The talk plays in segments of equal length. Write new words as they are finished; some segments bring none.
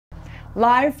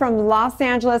Live from Los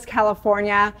Angeles,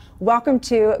 California. Welcome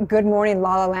to Good Morning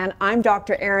La La Land. I'm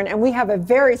Dr. Erin, and we have a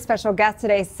very special guest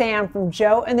today, Sam from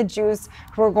Joe and the Juice,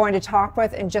 who we're going to talk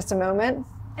with in just a moment.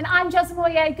 And I'm Jessica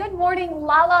Moyer. Good morning,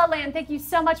 La La Land. Thank you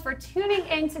so much for tuning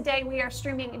in today. We are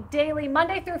streaming daily,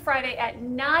 Monday through Friday at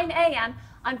 9 a.m.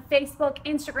 on Facebook,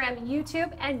 Instagram,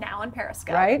 YouTube, and now on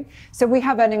Periscope. Right? So we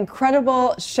have an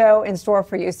incredible show in store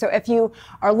for you. So if you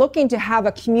are looking to have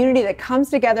a community that comes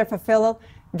together, fulfill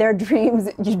their dreams,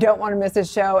 you don't want to miss this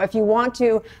show. If you want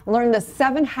to learn the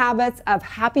 7 habits of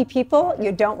happy people,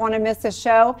 you don't want to miss this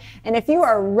show. And if you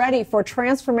are ready for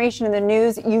transformation in the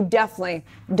news, you definitely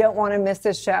don't want to miss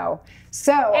this show.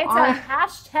 So it's a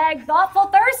hashtag Thoughtful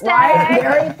Thursday. Right,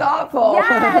 very thoughtful.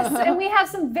 Yes, and we have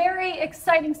some very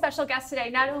exciting special guests today.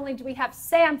 Not only do we have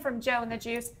Sam from Joe and the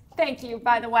Juice. Thank you,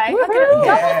 by the way. Look at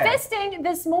double fisting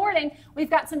this morning. We've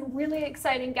got some really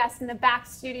exciting guests in the back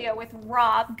studio with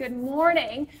Rob. Good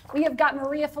morning. We have got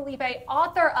Maria Felipe,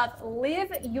 author of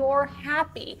Live Your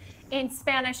Happy in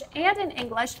Spanish and in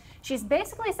English. She's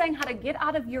basically saying how to get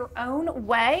out of your own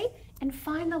way and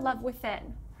find the love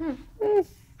within.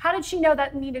 How did she know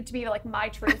that needed to be like my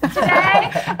truth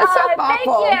today? That's so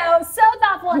thoughtful. Thank you. So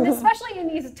thoughtful. And especially in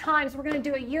these times, we're going to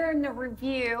do a year in the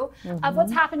review of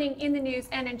what's happening in the news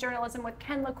and in journalism with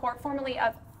Ken LaCorte, formerly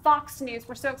of Fox News.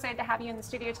 We're so excited to have you in the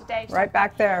studio today. Right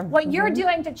back there. What you're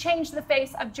doing to change the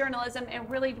face of journalism and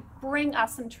really bring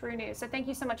us some true news. So thank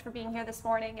you so much for being here this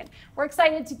morning. And we're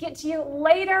excited to get to you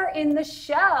later in the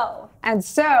show. And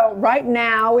so right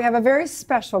now we have a very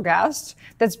special guest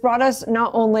that's brought us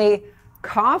not only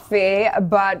coffee,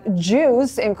 but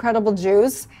juice, incredible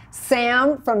juice.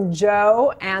 Sam from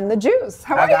Joe and the Juice.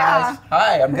 How are you?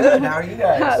 Hi, I'm good. How are you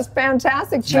guys? That's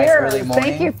fantastic. Nice Cheers. early morning.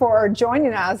 Thank you for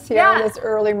joining us here this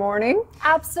early morning.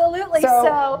 Absolutely.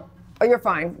 Oh, you're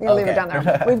fine. You can leave it down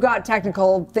there. We've got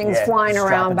technical things flying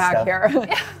around back here.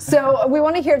 So we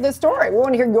want to hear the story. We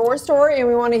want to hear your story, and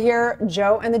we want to hear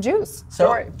Joe and the Juice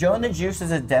story. Joe and the Juice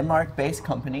is a Denmark-based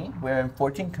company. We're in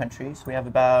 14 countries. We have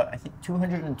about, I think,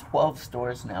 212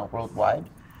 stores now worldwide.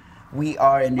 We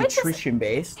are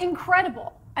nutrition-based.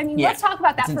 Incredible. I mean, let's talk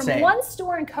about that. From insane. One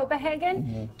store in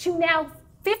Copenhagen to now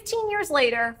 15 years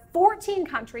later, 14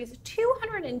 countries,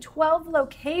 212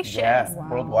 locations. Yeah,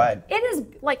 worldwide. It is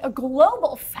like a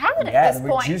global fad at this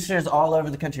point. Yeah, we're juicers all over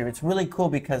the country. It's really cool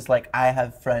because, like, I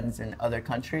have friends in other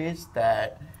countries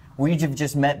that we have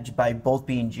just met by both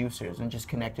being juicers and just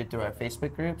connected through our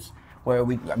Facebook groups. Where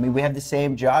we have the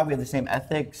same job, we have the same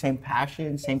ethic, same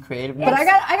passion, same creativeness. But I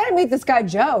got to meet this guy,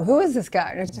 Joe. Who is this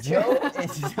guy? Joe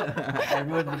is,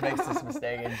 everyone makes this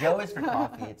mistake. And Joe is for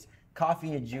coffee. It's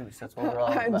coffee and juice. That's what we're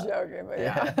all about. I'm joking, but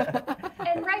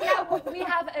And right now we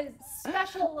have a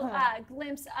special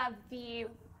glimpse of the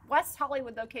West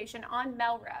Hollywood location on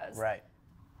Melrose. Right.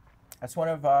 That's one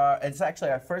of our, it's actually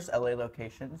our first LA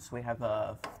locations. We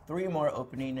have 3 more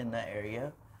opening in the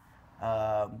area.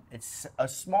 It's a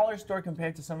smaller store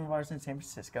compared to some of ours in San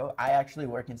Francisco. I actually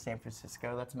work in San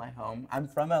Francisco. That's my home. I'm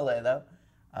from LA though.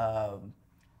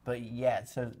 But yeah,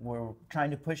 so we're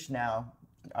trying to push now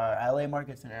our LA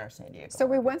markets and our San Diego So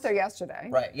we went there yesterday.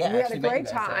 Right, yeah. We had a great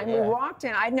time. We walked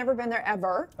in. I'd never been there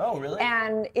ever. Oh, really?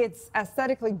 And it's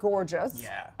aesthetically gorgeous.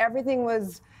 Yeah. Everything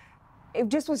was, it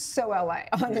just was so LA,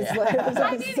 honestly. Yeah. It was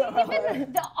I mean, so LA.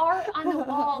 even the art on the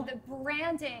wall, the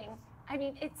branding. I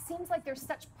mean, it seems like there's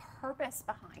such purpose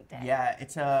behind it. Yeah,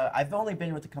 it's I've only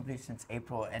been with the company since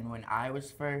April, and when I was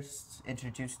first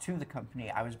introduced to the company,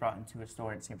 I was brought into a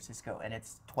store in San Francisco, and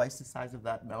it's twice the size of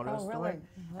that Melrose store.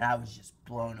 And I was just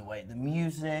blown away. The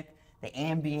music, the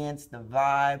ambience, the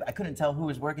vibe. I couldn't tell who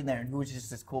was working there and who was just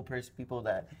this cool people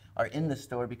that are in the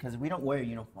store because we don't wear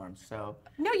uniforms. So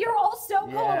no, you're all so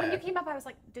cool. When you came up, I was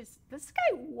like, does this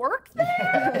guy work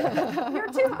there?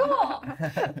 You're too cool.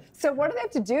 So what do they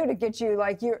have to do to get you,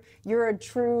 like, you're a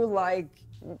true, like,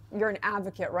 you're an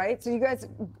advocate, right? So you guys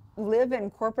live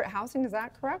in corporate housing, is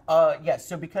that correct? Yes,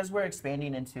 so because we're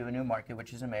expanding into a new market,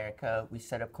 which is America, we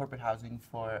set up corporate housing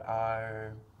for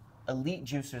our elite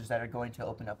juicers that are going to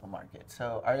open up a market.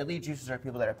 So our elite juicers are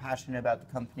people that are passionate about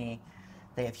the company.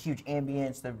 They have huge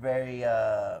ambience. They're very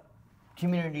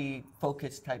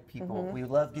community-focused type people. We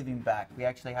love giving back. We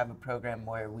actually have a program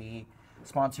where we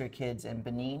sponsor kids in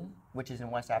Benin, which is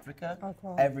in West Africa. Oh,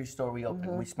 cool. Every store we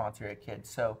open, we sponsor a kid.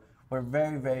 So we're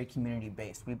very, very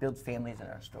community-based. We build families in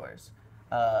our stores.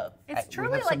 It's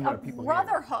truly like a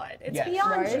brotherhood. It's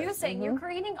beyond juicing. You're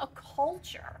creating a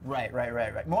culture. Right.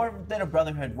 More than a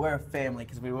brotherhood, we're a family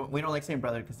because we don't like saying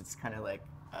brother because it's kind of like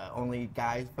only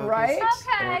guys focused. Right?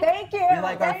 Okay. Thank you. We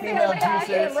like our female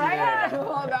juicers. Right? Yeah. I'm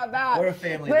all about that. We're a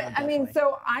family. But though, I mean, definitely.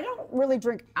 so I don't really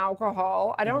drink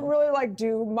alcohol. I don't really like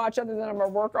do much other than I'm a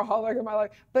workaholic in my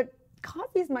life. But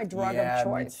coffee is my drug Yeah, of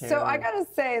me choice. too. So I gotta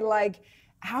say, like,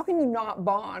 how can you not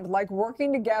bond? Like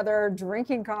working together,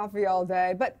 drinking coffee all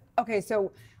day. But okay,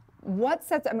 so what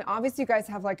sets? I mean, obviously you guys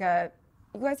have a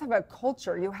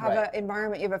culture, you have Right. an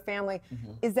environment, you have a family.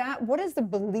 What is the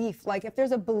belief? Like if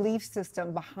there's a belief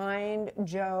system behind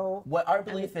Joe? What our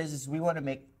belief is we want to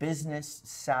make business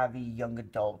savvy young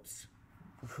adults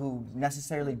who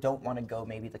necessarily don't want to go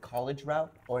maybe the college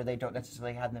route, or they don't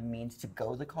necessarily have the means to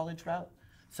go the college route.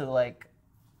 So like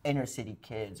inner city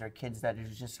kids or kids that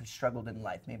have just struggled in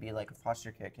life, maybe like a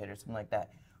foster care kid or something like that.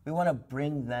 We want to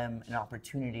bring them an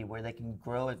opportunity where they can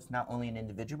grow as not only an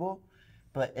individual,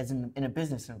 but as in a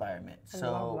business environment.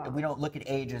 So we don't look at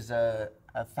age as a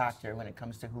factor when it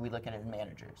comes to who we look at as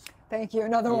managers. Thank you.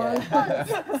 Another one.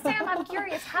 Sam, I'm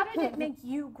curious, how did it make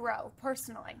you grow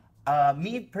personally?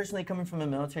 Me personally, coming from a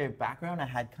military background, I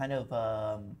had kind of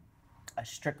a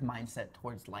strict mindset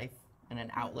towards life and an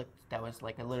outlook that was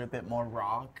like a little bit more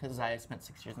raw because I spent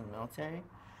 6 years in the military.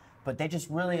 But they just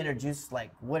really introduced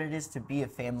like what it is to be a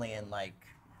family and like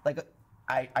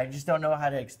I just don't know how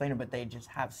to explain it, but they just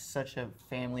have such a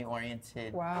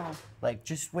family-oriented, Wow. like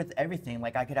just with everything.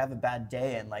 Like I could have a bad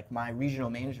day and like my regional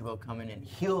manager will come in and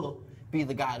he'll be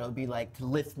the guy that'll be like to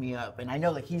lift me up. And I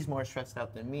know that he's more stressed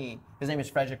out than me. His name is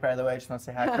Frederick, by the way. I just want to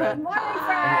say hi, Fred. Morning,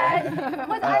 Fred.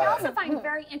 What I also find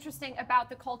very interesting about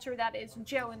the culture that is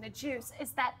Joe and the Juice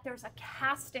is that there's a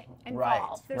casting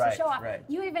involved. There's a show off. Right.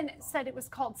 You even said it was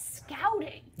called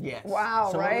scouting. Yes. Wow,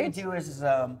 so right? what we do is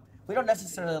we don't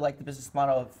necessarily like the business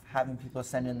model of having people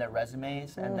send in their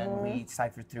resumes and then we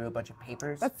cipher through a bunch of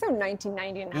papers. That's so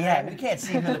 1999. Yeah, we can't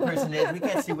see who the person is. We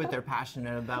can't see what they're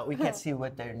passionate about. We can't see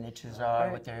what their niches are,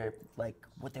 Right. what they're like,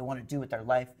 what they want to do with their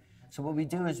life. So what we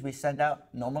do is we send out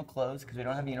normal clothes because we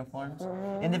don't have uniforms,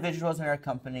 individuals in our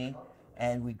company,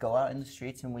 and we go out in the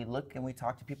streets and we look and we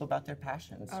talk to people about their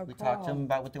passions. Oh, we talk to cool. them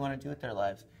about what they want to do with their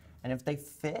lives, and if they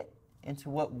fit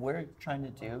into what we're trying to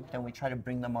do, then we try to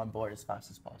bring them on board as fast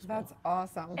as possible. That's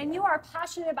awesome. And you are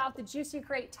passionate about the juice you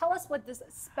create. Tell us what this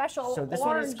special So this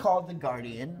orange... one is called the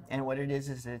Guardian, and what it is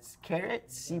it's carrot,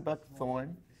 sea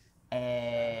buckthorn,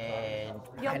 and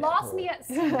You pineapple. lost me at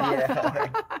sea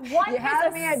buckthorn. What You is had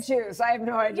a me at juice. I have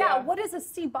no idea. Yeah, what is a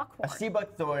sea A buckhorn? sea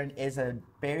buckthorn is a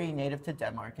berry native to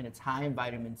Denmark, and it's high in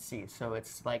vitamin C. So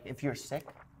it's like if you're sick,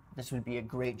 this would be a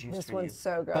great juice This for one's you.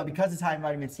 so good. But because it's high in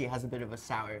vitamin C, it has a bit of a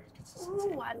sour consistency.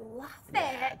 Ooh, I love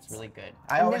Yeah, it. it's really good.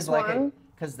 I And always this like one? it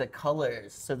because the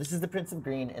colors. So this is the Prince of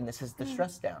Green, and this is the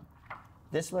Stress Down.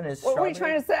 This one is What were you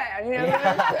trying to say? I didn't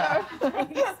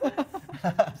know.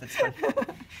 That's funny.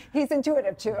 He's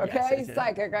intuitive too, okay? Yes, He's yes.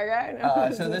 psychic,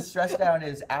 okay? So this stress down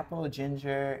is apple,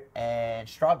 ginger, and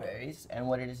strawberries. And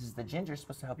what it is the ginger is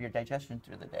supposed to help your digestion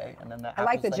through the day, and then the I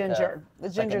like apple's the ginger. The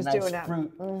like ginger's a nice doing it.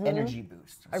 fruit energy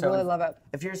boost. I really love it.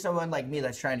 If you're someone like me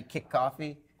that's trying to kick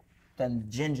coffee, then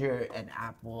ginger and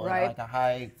apple Right. and like a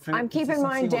high fruit. I'm keeping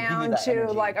mine consistency will give you down that to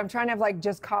energy. like I'm trying to have like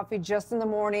just coffee just in the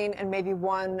morning and maybe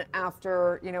one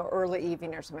after early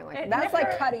evening or something like that. And That's if like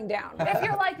you're- cutting down. If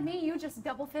you're like me, you just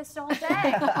double fist all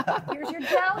day. Here's your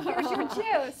Joe, here's your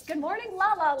juice. Good morning,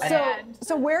 Lala land.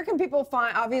 So where can people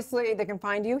find? Obviously, they can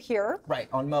find you here. Right,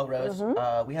 on Melrose.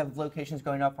 Mm-hmm. We have locations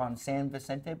going up on San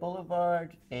Vicente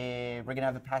Boulevard. We're going to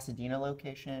have a Pasadena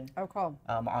location. Oh, cool.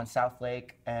 On South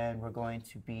Lake, and we're going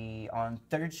to be on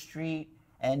 3rd Street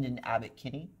and in Abbot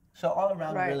Kinney. So all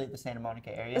around Right. really the Santa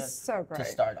Monica area It's so great. to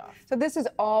start off. So this is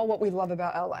all what we love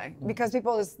about LA because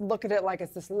people just look at it like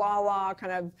it's this Lala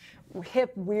kind of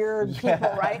hip, weird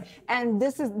people, right? And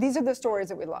these are the stories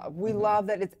that we love. We love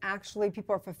that it's actually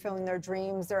people are fulfilling their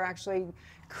dreams. They're actually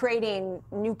creating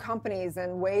new companies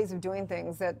and ways of doing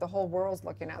things that the whole world's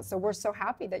looking at. So we're so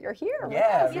happy that you're here. with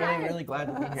Yeah, us. really, really glad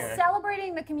to be here.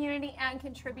 Celebrating the community and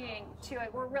contributing to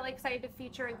it. We're really excited to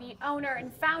feature the owner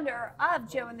and founder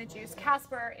of Joe and the Juice,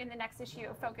 Casper, in the next issue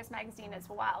of Focus Magazine as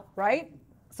well. Right?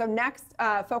 So next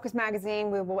Focus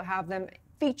Magazine, we will have them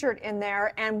featured in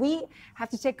there, and we have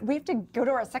to go to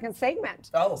our second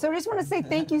segment. Oh. So we just want to say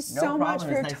thank you so much problem.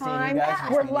 for your It's nice seeing you time. guys. Nice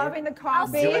We're meeting you. loving the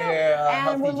coffee, see you.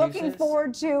 and we're Healthy looking juices.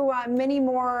 forward to many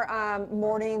more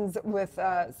mornings with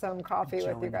some coffee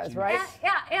Joe with you and the guys, juice. right?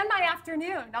 And my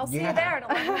afternoon. I'll see you Yeah. there at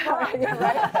 11 o'clock.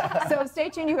 Yeah, right. So stay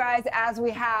tuned, you guys, as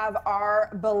we have our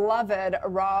beloved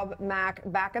Rob Mack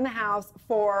back in the house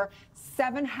for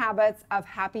 7 Habits of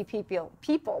Happy People.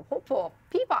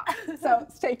 So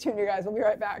stay tuned, you guys. We'll be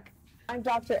right back. I'm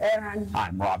Dr. Aaron.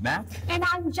 I'm Rob Mack. And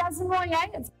I'm Jasmine Royer.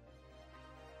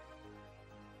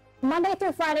 Monday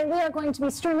through Friday, we are going to be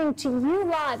streaming to you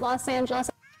live, Los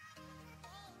Angeles.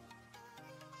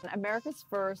 America's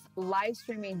first live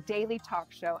streaming daily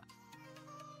talk show.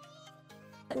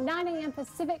 At 9 a.m.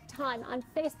 Pacific time on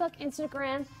Facebook,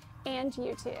 Instagram, and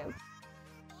YouTube.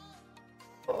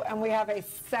 And we have a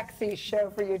sexy show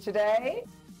for you today.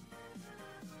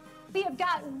 We have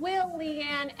got Will,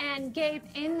 Leanne, and Gabe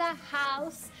in the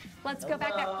house. Let's go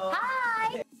back there.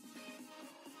 Hi!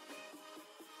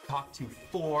 Talked to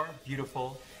 4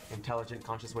 beautiful, intelligent,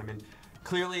 conscious women.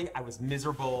 Clearly, I was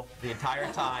miserable the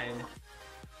entire time.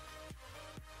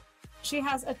 She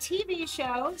has a TV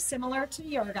show similar to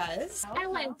your guys.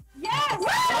 Ellen. Yes!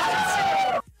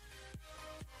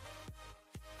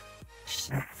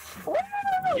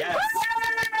 Yes!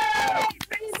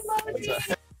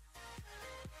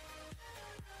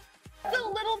 The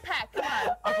little peck. Come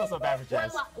on. I feel so bad for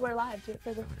Jess. We're live too,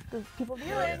 for the people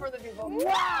viewing. For the people.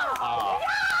 Wow!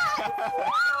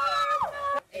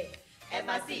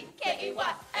 MICKEYMOUSC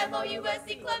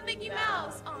Club Mickey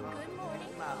Mouse on Good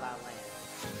Morning La La Land.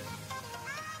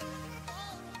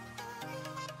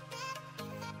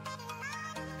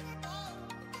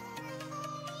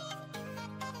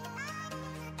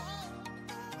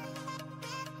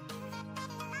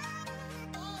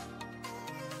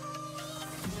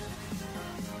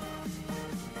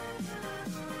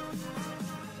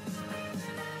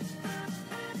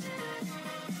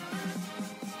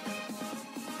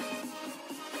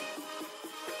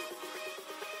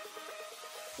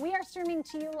 We are streaming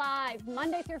to you live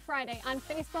Monday through Friday on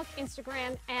Facebook,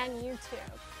 Instagram, and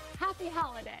YouTube. Happy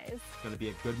holidays. It's gonna be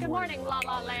a good Good morning, La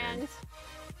La Land.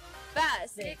 5,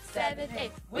 6, 7,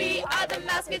 8. We are the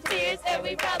Mouseketeers, and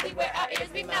we proudly wear our ears.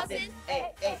 We mousin',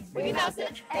 hey, hey, we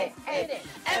mousin', hey, hey.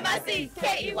 MICKEYMOUSC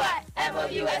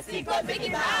Club Mickey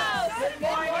Mouse. Good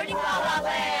morning, La La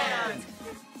Land.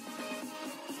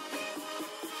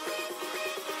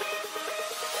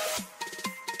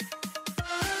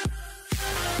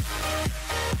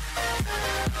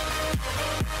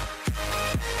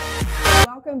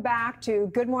 Welcome back to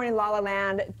Good Morning La La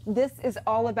Land. This is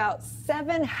all about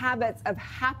 7 habits of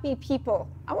happy people.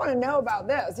 I want to know about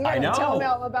this. You got to tell me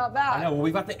all about that. I know. Well,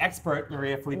 we've got the expert,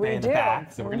 Maria Felipe, We in the do.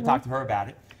 back, so we're going to talk to her about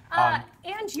it.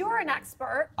 And you're an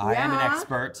expert. I am an Yeah.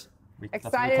 expert. That's what we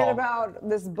Excited call about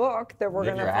this book that we're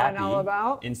Live going to Your find Happy all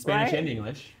about. in Spanish right? and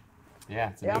English. Yeah,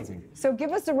 it's Yep. amazing. So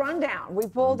give us a rundown. We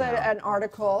pulled an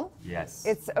article. Yes.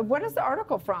 It's what is the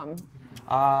article from?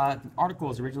 The article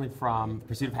is originally from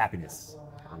Pursuit of Happiness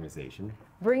organization.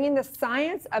 Bringing the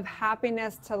science of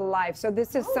happiness to life. So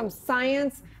this is some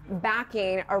science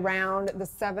backing around the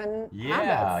 7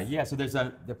 habits. Yeah. So there's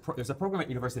a program at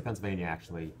University of Pennsylvania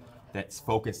actually that's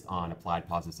focused on applied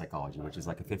positive psychology, which is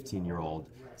like a 15-year-old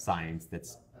science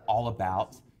that's all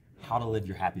about how to live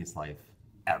your happiest life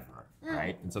ever,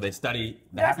 right? And so they study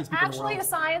the There's happiest people in the actually world. a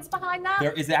science behind that.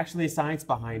 There is actually a science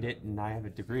behind it, and I have a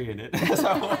degree in it. So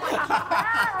I'm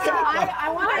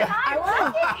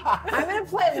going to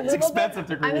play a little expensive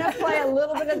bit. degree. I'm going to play a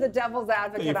little bit of the devil's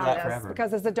advocate for on that this forever.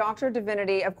 because as a doctor of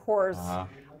divinity, of course,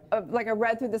 like I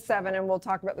read through the 7, and we'll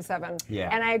talk about the 7. Yeah.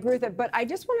 And I agree with it, but I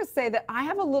just want to say that I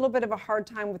have a little bit of a hard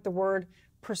time with the word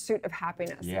pursuit of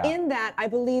happiness. Yeah. In that, I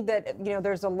believe that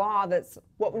there's a law that's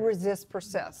what we resist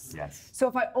persists. Yes. So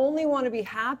if I only want to be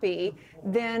happy,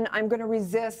 then I'm going to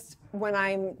resist when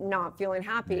I'm not feeling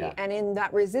happy, Yeah. and in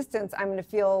that resistance, I'm going to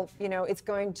feel it's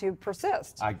going to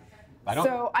persist. I don't.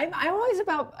 So I'm always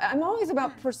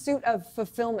about pursuit of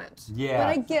fulfillment. Yeah. But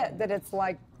I get that it's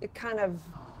like it kind of.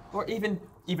 Or even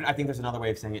I think there's another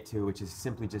way of saying it too, which is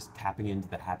simply just tapping into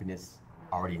the happiness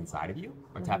already inside of you,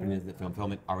 or tapping into the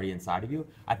fulfillment already inside of you.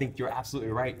 I think you're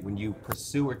absolutely right. When you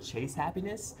pursue or chase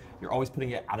happiness, you're always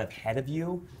putting it out ahead of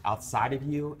you, outside of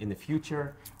you, in the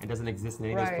future, and doesn't exist in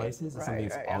any of Right, those places. It's something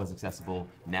right, that's yeah. always accessible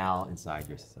now inside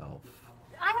yourself.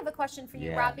 I have a question for you,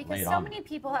 Yeah, Rob, lay because it so on many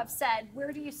people have said,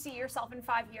 where do you see yourself in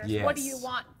 5 years? Yes. What do you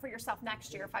want for yourself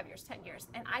next year, 5 years, 10 years?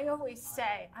 And I always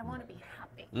say, I want to be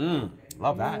happy.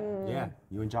 Love that. Yeah,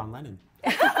 you and John Lennon.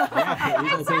 Yeah, we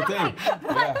do the same thing.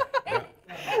 Yeah.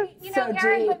 You know, So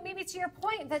Erin, deep. but maybe to your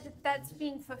point that that's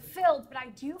being fulfilled, but I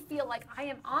do feel like I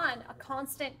am on a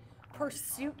constant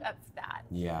pursuit of that.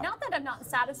 Yeah. Not that I'm not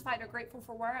satisfied or grateful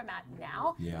for where I'm at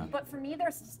now, Yeah. but for me,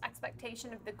 there's this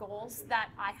expectation of the goals that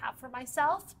I have for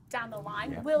myself down the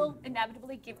line Yeah. will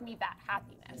inevitably give me that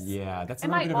happiness. Yeah, that's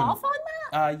Am a I little bit off on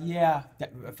that? Yeah,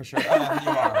 for sure. You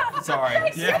are.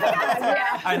 Sorry.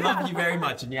 Yeah. I love you very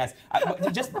much, and yes,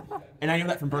 and I know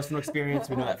that from personal experience.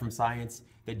 We know that from science.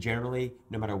 That generally,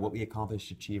 no matter what we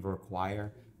accomplish, achieve, or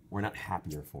acquire, we're not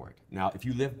happier for it. Now, if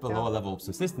you live below a level of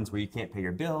subsistence where you can't pay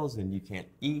your bills and you can't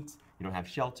eat, you don't have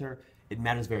shelter, it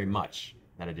matters very much.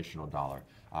 that additional dollar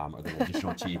or the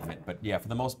additional achievement. But yeah, for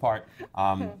the most part,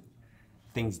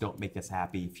 things don't make us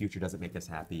happy. Future doesn't make us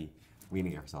happy. We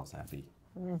make ourselves happy.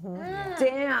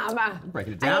 Damn. I'm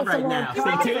breaking it down right now.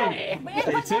 Stay tuned.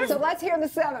 Stay tuned. So let's hear the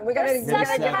 7. We got to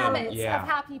Seven get habits Yeah. of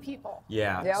happy people.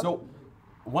 Yeah. Yep. So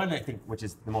one I think which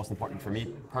is the most important for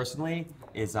me personally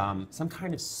is some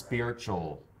kind of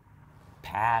spiritual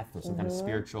path or some kind of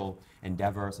spiritual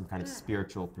endeavor, some kind of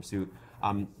spiritual pursuit.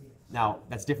 Now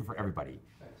that's different for everybody.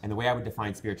 And the way I would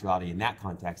define spirituality in that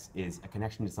context is a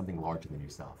connection to something larger than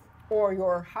yourself. Or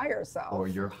your higher self. Or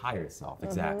your higher self,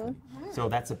 exactly. So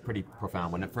that's a pretty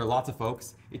profound one. For lots of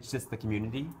folks, it's just the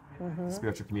community, the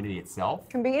spiritual community itself.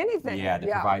 Can be anything. Yeah, that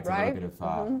provides right? a little bit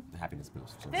of happiness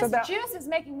boost. This juice is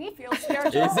making me feel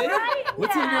spiritual. Is it? Right?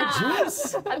 What's Yeah. in your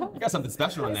juice? You got something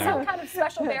special in Some there. kind of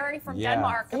special berry from Yeah.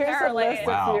 Denmark, Here's a apparently. list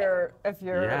Wow. if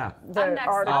you're Yeah. I'm the next.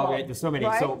 article. Oh, wait, there's so many.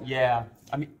 Right? So, yeah,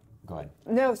 I mean, go ahead.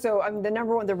 No, so the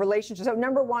number one, the relationship. So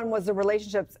number one was the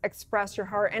relationships express your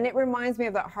heart, and it reminds me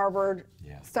of that Harvard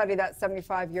study, that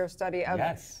 75-year study of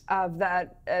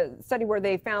that study where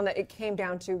they found that it came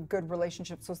down to good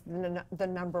relationships was the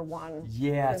number one.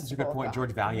 Yeah, that's a good principle point. of George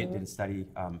that. Valiant did a study,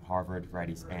 Harvard,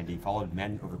 right? And he followed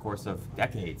men over the course of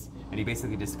decades, and he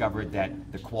basically discovered that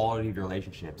the quality of your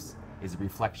relationships is a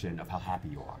reflection of how happy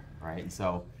you are, right? And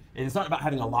so it's not about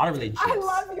having a lot of relationships. I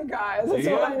love you guys. That's Do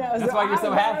you? what I know. That's So why you're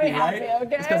so I'm very happy, right?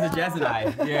 okay? It's because of Jez and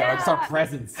I. Yeah, it's our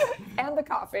presence. And the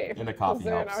coffee. And the coffee So,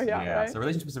 you helps. know, yeah, right? So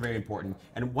relationships are very important.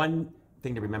 And one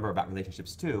thing to remember about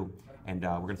relationships too, and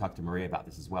we're going to talk to Maria about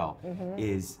this as well,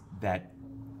 is that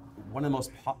one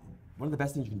of the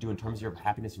best things you can do in terms of your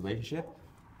happiness relationship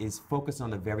is focus on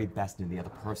the very best in the other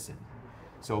person.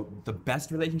 So the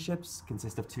best relationships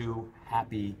consist of two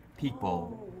happy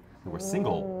people who are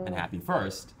single and happy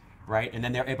first, right? And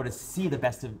then they're able to see the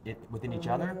best of it within each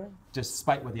other,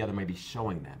 despite what the other may be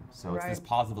showing them. So it's this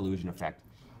positive illusion effect.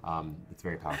 It's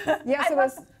very powerful. Yeah,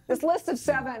 so this list of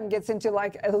 7 gets into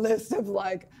like a list of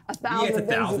like 1,000 it's a things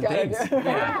you thousand gotta things. do.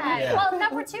 Yeah. Well,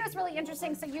 number 2 is really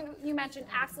interesting. So you mentioned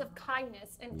acts of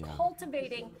kindness and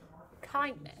cultivating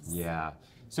kindness. Yeah.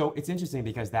 So it's interesting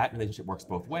because that relationship works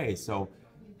both ways. So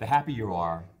the happier you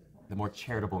are, the more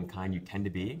charitable and kind you tend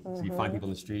to be. So you find people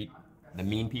in the street, the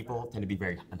mean people tend to be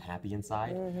very unhappy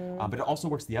inside. But it also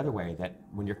works the other way, that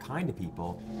when you're kind to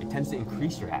people, it tends to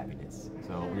increase your happiness.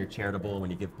 So when you're charitable, when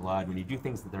you give blood, when you do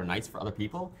things that are nice for other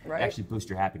people, it actually boosts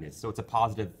your happiness. So it's a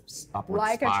positive upward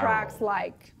Like spiral. attracts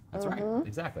like. That's right,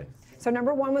 exactly. So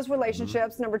number 1 was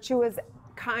relationships. Number 2 is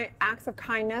acts of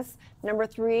kindness. Number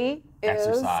 3 is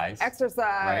exercise.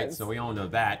 Right, so we all know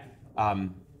that.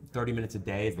 30 minutes a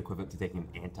day is the equivalent to taking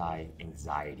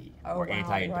anti-anxiety or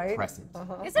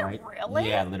antidepressant. Is it really?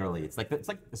 Yeah, literally. It's like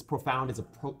as profound as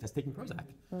taking Prozac.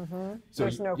 So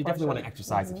you definitely want to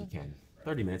exercise if you can.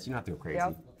 30 minutes, you don't have to go crazy.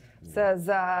 Yep. Says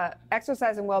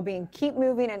exercise and well-being, keep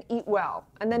moving and eat well.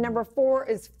 And then number 4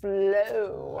 is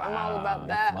flow. I'm all about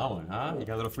that. Flowing, huh? You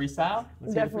got a little freestyle?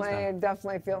 Let's hear the freestyle.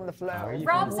 Definitely feeling the flow. are you?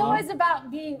 Rob's always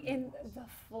about being in the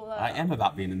flow. I am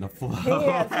about being in the flow. He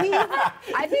is.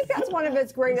 I think that's one of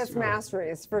his greatest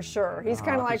masteries, for sure. He's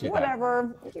kind of like, appreciate that.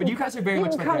 whatever. But you guys are very you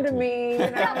much can like come that to too. me.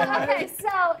 You know? Okay,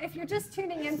 so if you're just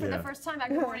tuning in for the Yeah. first time at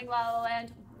Good Morning La La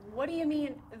Land, what do you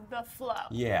mean the flow?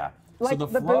 Yeah. Like so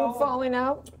the flow, boob falling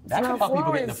out. It's That not can help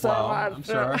people get in the flowing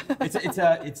so flow, much. I'm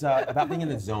sure. It's about being in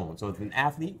the zone. So if an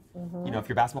athlete, you know, if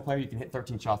you're a basketball player, you can hit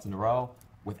 13 shots in a row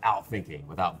without thinking,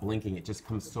 without blinking. It just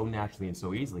comes so naturally and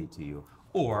so easily to you.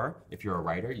 Or if you're a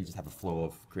writer, you just have a flow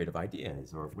of creative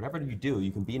ideas. Or whatever you do,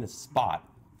 you can be in a spot,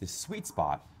 this sweet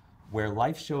spot, where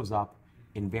life shows up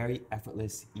in very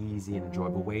effortless, easy, and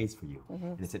enjoyable ways for you.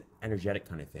 And it's an energetic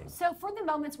kind of thing. So for the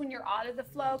moments when you're out of the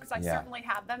flow, because I certainly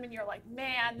have them, and you're like,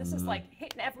 man, this is like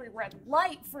hitting every red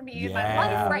light for me in my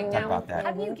life right talk now. about that.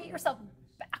 How do you get yourself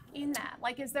back in that?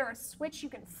 Like, is there a switch you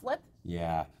can flip?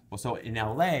 Yeah. Well, so in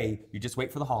LA, you just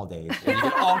wait for the holidays and you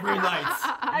get all green lights.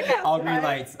 All green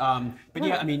lights. But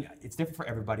yeah, I mean, it's different for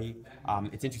everybody.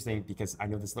 It's interesting because I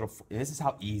know this this is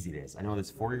how easy it is. I know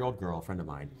this 4-year-old girl, a friend of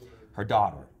mine, her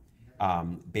daughter,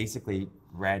 basically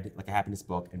read like a happiness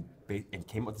book and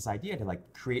came up with this idea to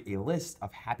like create a list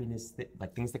of happiness,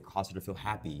 like things that cause her to feel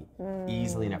happy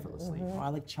easily and effortlessly. Oh, I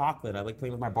like chocolate. I like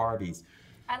playing with my Barbies.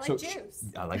 I like juice.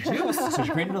 I like juice. So she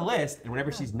created a list, and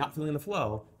whenever she's not feeling the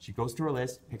flow, she goes to her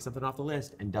list, picks something off the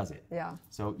list, and does it. Yeah.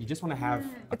 So you just want to have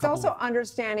It's also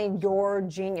understanding your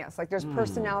genius. Like there's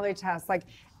personality tests. Like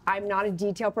I'm not a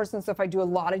detail person, so if I do a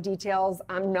lot of details,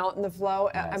 I'm not in the flow.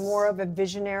 I'm more of a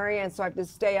visionary, and so I have to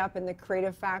stay up in the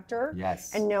creative factor.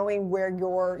 Yes. And knowing where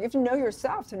you have to know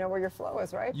yourself to know where your flow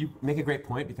is, right? You make a great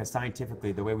point because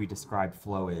scientifically, the way we describe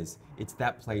flow is it's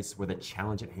that place where the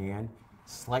challenge at hand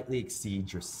slightly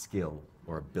exceeds your skill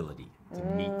or ability to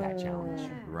meet that challenge,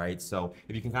 right? So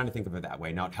if you can kind of think of it that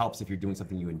way, now it helps if you're doing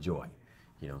something you enjoy.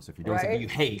 You know, so if you're doing something you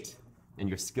hate and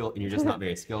you're just not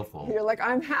very skillful. You're like,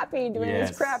 I'm happy doing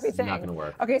this crappy thing. Not gonna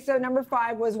work. Okay, so number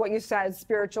 5 was what you said,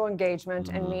 spiritual engagement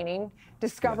and meaning.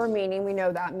 Discover meaning. We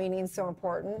know that meaning is so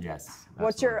important. Yes.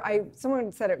 What's your,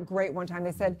 someone said it great one time.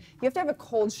 They said, you have to have a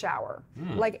cold shower.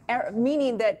 Like,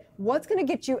 meaning that what's going to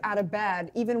get you out of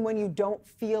bed even when you don't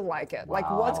feel like it? Like,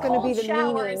 what's going to be the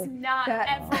shower meaning? is not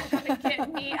ever going to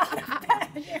get me out of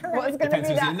bed. What's going to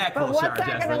be that? But what's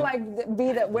that going to like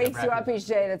be that wakes you up each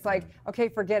day? That's like, okay,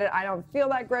 forget it. I don't feel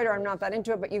that great, or I'm not that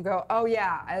into it. But you go, oh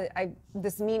yeah,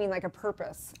 this meaning, like a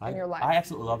purpose in your life. I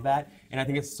absolutely love that, and I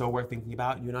think it's so worth thinking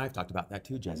about. You and I have talked about that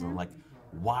too, Jessalyn. Like,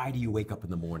 why do you wake up in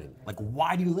the morning? Like,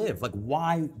 why do you live? Like,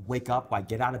 why wake up? Why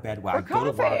get out of bed? Why go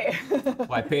to work?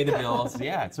 Why pay the bills?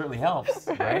 Yeah, it certainly helps,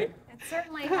 right? It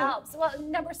certainly helps. Well,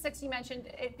 number 6, you mentioned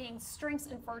it being strengths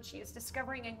and virtues,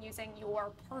 discovering and using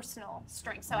your personal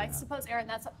strengths. So I suppose, Erin,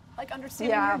 that's like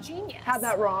understanding your genius. Had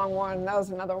that wrong one. That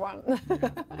was another one.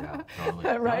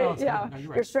 Totally. Right? No, Yeah. you're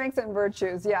right. Your strengths and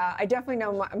virtues. Yeah. I definitely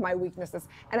know my weaknesses.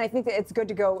 And I think that it's good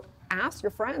to go ask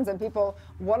your friends and people,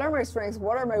 what are my strengths?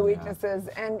 What are my weaknesses?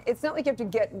 And it's not like you have to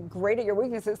get great at your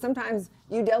weaknesses. Sometimes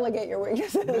you delegate your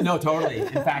weaknesses. No, totally. In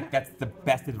fact, that's the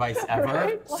best advice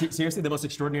ever. Seriously, the most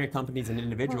extraordinary companies and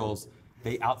individuals,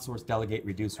 they outsource, delegate,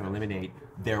 reduce, or eliminate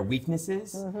their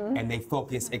weaknesses, and they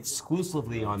focus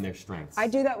exclusively on their strengths. I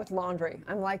do that with laundry.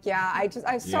 I'm like,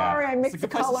 I'm sorry, I mixed the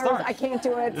colors. I can't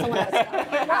do it. Someone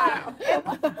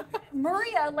else.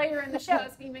 Maria, later in the show,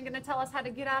 is even going to tell us how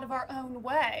to get out of our own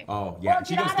way. Oh, yeah. Or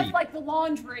get out of like the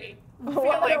laundry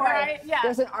feeling, right? Yeah.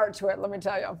 There's an art to it, let me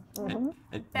tell you.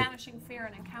 Banishing fear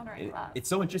and encountering love. It's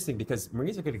so interesting because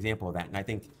Maria's a good example of that,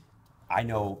 and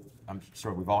I'm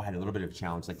sure we've all had a little bit of a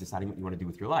challenge, like deciding what you want to do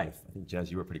with your life. I think, Jez,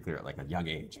 you were pretty clear at like a young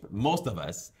age, but most of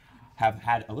us have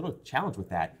had a little challenge with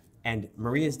that. And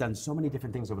Maria's done so many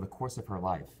different things over the course of her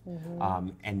life.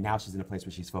 And now she's in a place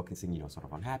where she's focusing, sort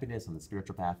of on happiness, on the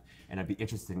spiritual path. And I'd be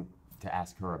interested to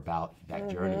ask her about that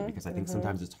journey, because I think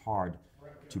sometimes it's hard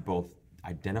to both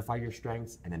identify your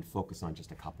strengths and then focus on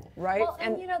just a couple. Right. Well,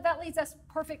 and that leads us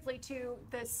perfectly to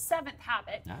the 7th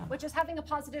habit, which is having a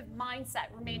positive mindset,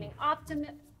 remaining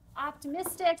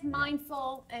optimistic,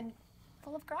 mindful, and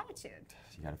full of gratitude.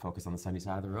 You got to focus on the sunny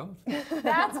side of the road.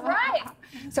 That's right.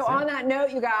 So on that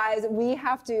note, you guys, we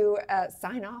have to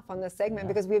sign off on this segment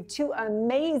because we have 2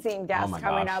 amazing guests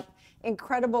coming up.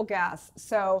 Incredible guests.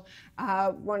 So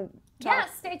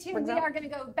stay tuned. We are going to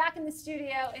go back in the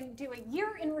studio and do a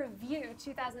year in review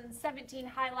 2017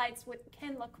 highlights with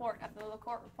Ken LaCorte of the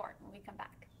LaCorte Report when we come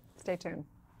back. Stay tuned.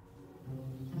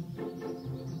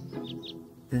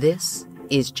 This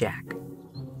is Jack.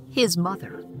 His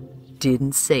mother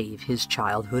didn't save his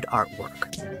childhood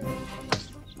artwork.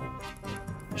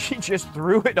 She just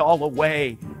threw it all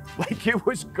away like it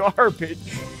was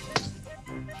garbage.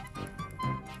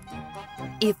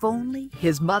 If only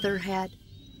his mother had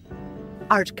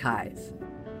Archive.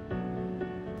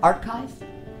 Archive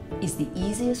is the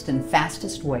easiest and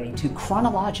fastest way to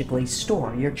chronologically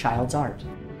store your child's art.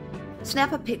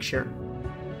 Snap a picture,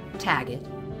 tag it,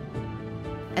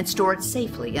 and store it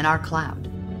safely in our cloud.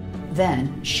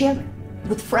 Then share it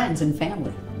with friends and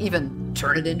family. Even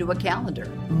turn it into a calendar,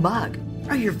 mug,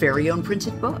 or your very own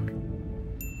printed book.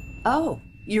 Oh,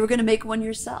 you were going to make one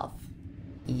yourself?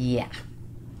 Yeah,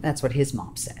 that's what his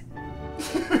mom said.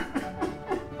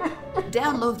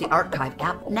 Download the Archive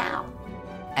app now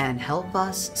and help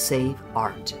us save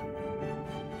art.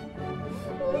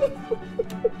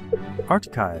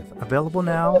 Archive, available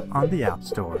now on the App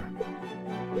Store.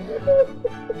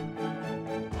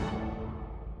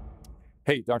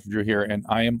 Hey, Dr. Drew here, and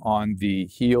I am on the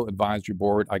HEAL Advisory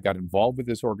Board. I got involved with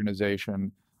this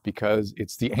organization because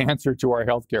it's the answer to our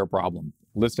healthcare problem.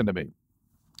 Listen to me.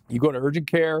 You go to urgent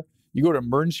care, you go to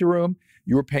emergency room,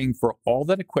 you are paying for all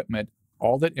that equipment,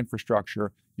 all that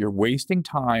infrastructure, you're wasting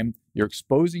time, you're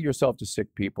exposing yourself to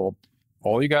sick people.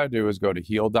 All you got to do is go to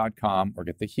heal.com or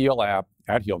get the HEAL app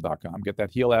at heal.com. Get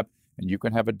that HEAL app, and you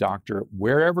can have a doctor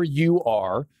wherever you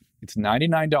are. It's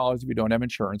 $99 if you don't have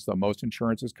insurance, though most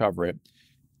insurances cover it.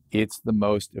 It's the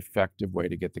most effective way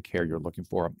to get the care you're looking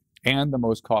for and the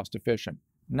most cost efficient.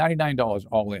 $99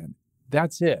 all in.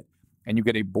 That's it. And you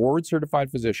get a board-certified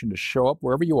physician to show up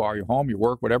wherever you are, your home, your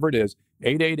work, whatever it is,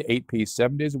 8A to 8P,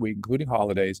 7 days a week, including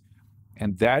holidays.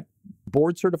 And that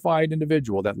board-certified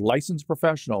individual, that licensed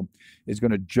professional, is going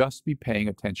to just be paying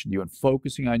attention to you and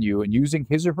focusing on you and using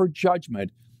his or her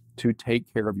judgment to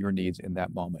take care of your needs in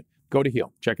that moment. Go to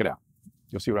HEAL. Check it out.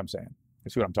 You'll see what I'm saying.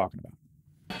 You'll see what I'm talking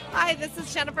about. Hi, this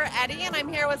is Jennifer Eddy, and I'm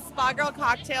here with Spa Girl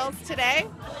Cocktails today.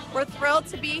 We're thrilled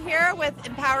to be here with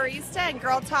Empowerista and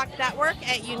Girl Talk Network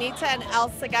at UNITA and El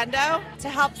Segundo to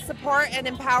help support and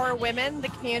empower women, the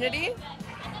community.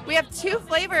 We have 2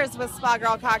 flavors with Spa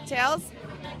Girl Cocktails,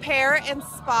 Pear and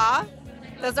Spa.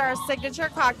 Those are our signature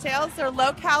cocktails. They're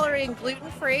low-calorie and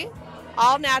gluten-free,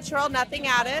 all natural, nothing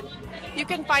added. You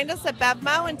can find us at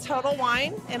Bevmo and Total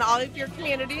Wine in all of your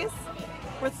communities.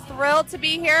 We're thrilled to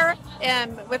be here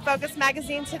with Focus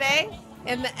Magazine today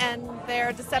in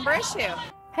their December issue.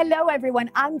 Hello everyone,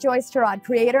 I'm Joyce Gerard,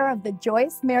 creator of the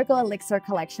Joyce Miracle Elixir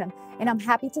collection, and I'm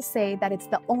happy to say that it's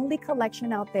the only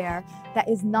collection out there that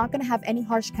is not going to have any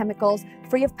harsh chemicals,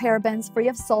 free of parabens, free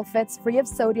of sulfates, free of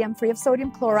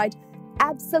sodium chloride,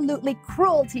 absolutely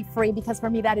cruelty-free, because for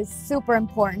me that is super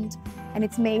important, and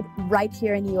it's made right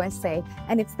here in USA.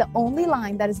 And it's the only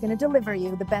line that is going to deliver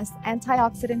you the best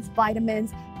antioxidants,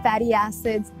 vitamins, fatty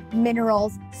acids,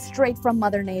 minerals, straight from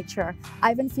Mother Nature.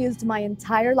 I've infused my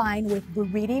entire line with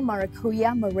buriti,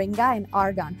 maracuya, moringa, and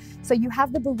argan. So you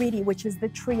have the buriti, which is the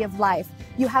tree of life.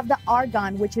 You have the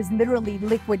argan, which is literally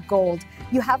liquid gold.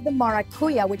 You have the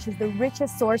maracuya, which is the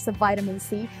richest source of vitamin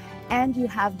C. And you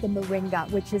have the moringa,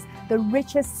 which is the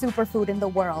richest superfood in the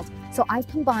world. So I've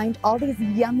combined all these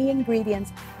yummy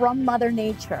ingredients from Mother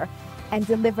Nature and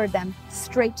delivered them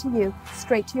straight to you,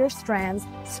 straight to your strands,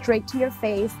 straight to your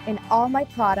face. In all my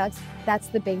products, that's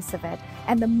the base of it.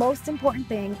 And the most important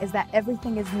thing is that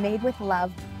everything is made with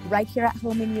love right here at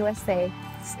home in USA,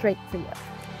 straight for you.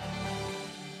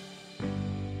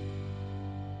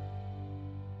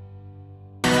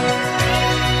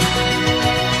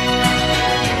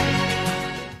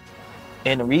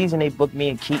 And the reason they book me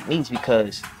and keep me is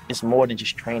because it's more than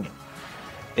just training.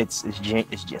 It's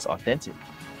just authentic.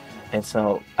 And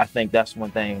so I think that's one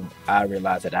thing I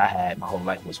realized that I had my whole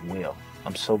life was will.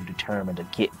 I'm so determined to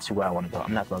get to where I want to go.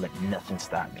 I'm not going to let nothing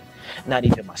stop me, not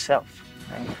even myself.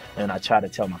 Right? And I try to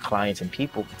tell my clients and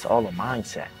people, it's all a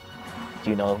mindset.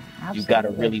 You know, you got to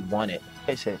really want it.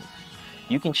 They said,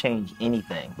 you can change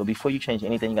anything, but before you change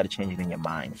anything, you got to change it in your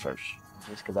mind first.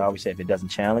 Just because I always say, if it doesn't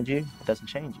challenge you, it doesn't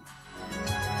change you.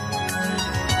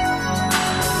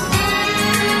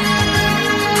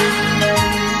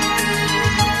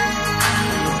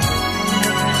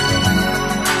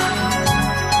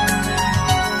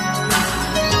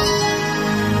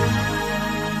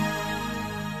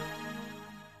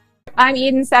 I'm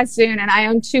Eden Sassoon, and I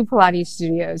own 2 Pilates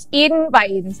studios, Eden by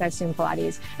Eden Sassoon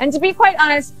Pilates. And to be quite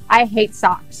honest, I hate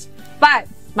socks. But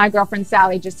my girlfriend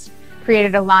Sally just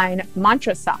created a line,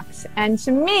 Mantra Socks. And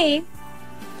to me,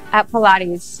 at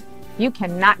Pilates, you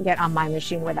cannot get on my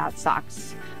machine without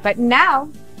socks. But now,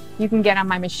 you can get on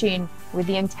my machine with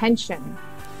the intention.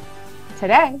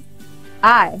 Today,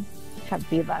 I have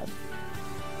Be Love.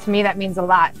 To me, that means a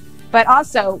lot. But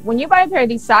also, when you buy a pair of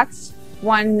these socks,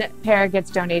 1 pair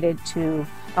gets donated to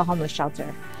a homeless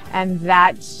shelter. And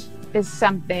that is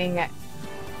something,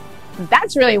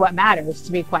 that's really what matters,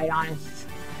 to be quite honest.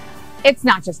 It's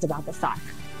not just about the sock.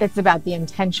 It's about the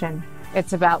intention.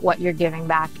 It's about what you're giving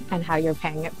back and how you're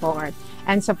paying it forward.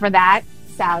 And so for that,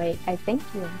 Sally, I thank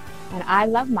you. And I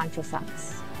love Mantra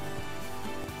Socks.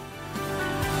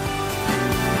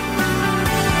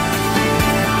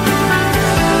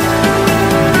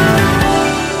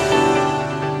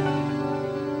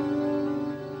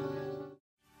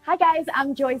 Hi guys,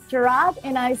 I'm Joyce Gerard,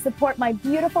 and I support my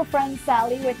beautiful friend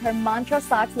Sally with her Mantra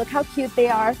Socks. Look how cute they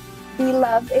are. Be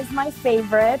Love is my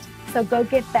favorite, so go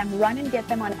get them. Run and get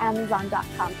them on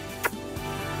Amazon.com.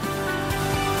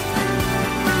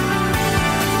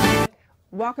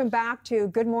 Welcome back to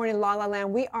Good Morning La La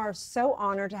Land. We are so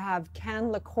honored to have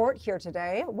Ken LaCorte here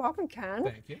today. Welcome, Ken.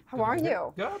 Thank you. How are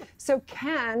you? Good. So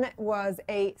Ken was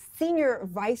a senior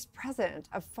vice president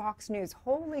of Fox News.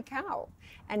 Holy cow.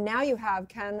 And now you have,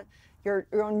 Ken, your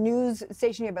own news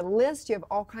station. You have a list. You have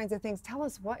all kinds of things. Tell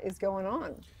us what is going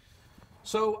on.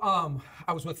 So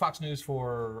I was with Fox News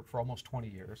for almost 20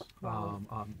 years. Wow.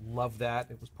 Loved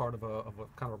that. It was part of a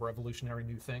kind of a revolutionary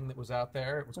new thing that was out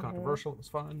there. It was controversial. It was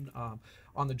fun.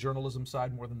 On the journalism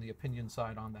side more than the opinion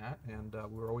side on that. And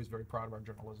we were always very proud of our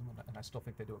journalism, and I still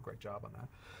think they do a great job on that.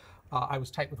 I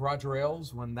was tight with Roger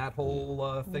Ailes when that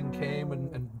whole thing came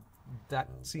and that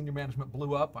senior management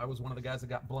blew up. I was one of the guys that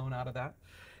got blown out of that.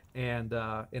 And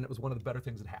it was one of the better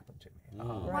things that happened to me.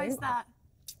 Why is that?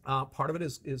 Part of it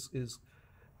is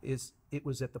it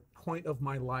was at the point of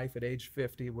my life at age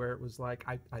 50 where it was like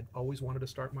I'd always wanted to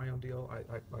start my own deal.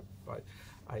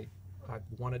 I've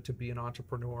wanted to be an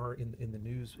entrepreneur in the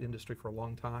news industry for a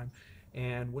long time.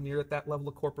 And when you're at that level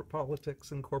of corporate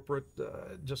politics and corporate,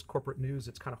 just corporate news,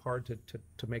 it's kind of hard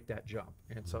to make that jump.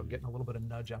 And so getting a little bit of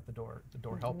nudge out the door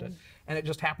helped it. And it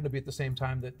just happened to be at the same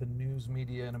time that the news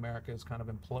media in America is kind of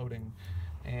imploding,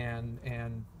 and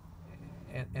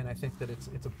I think that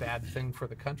it's a bad thing for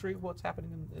the country, what's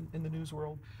happening in the news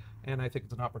world. And I think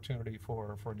it's an opportunity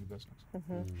for a new business.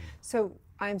 So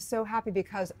I'm so happy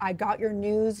because I got your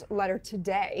newsletter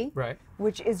today, right,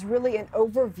 which is really an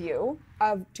overview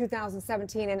of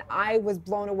 2017, and I was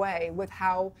blown away with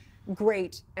how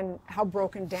great and how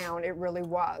broken down it really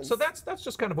was. So that's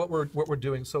just kind of what we're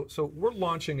doing. So we're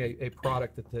launching a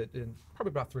product that in probably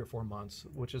about 3 or 4 months,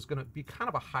 which is going to be kind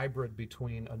of a hybrid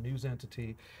between a news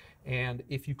entity and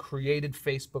if you created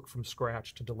Facebook from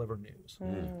scratch to deliver news.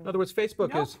 In other words, Facebook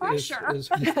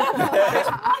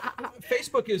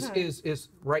Facebook is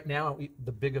right now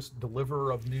the biggest deliverer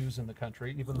of news in the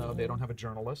country, even though they don't have a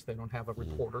journalist, they don't have a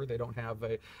reporter, they don't have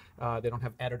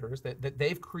editors.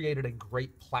 They've created a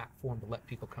great platform to let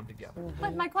people come together.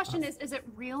 But my question is it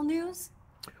real news?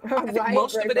 I think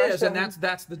most of it is, and that's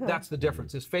the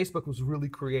difference. Is Facebook was really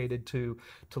created to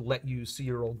let you see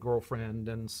your old girlfriend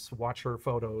and watch her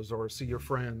photos, or see your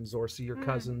friends, or see your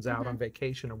cousins out on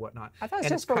vacation or whatnot. I thought it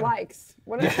was just for likes.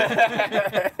 What is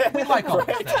we like all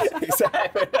that.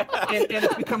 Exactly. And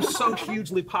it's become so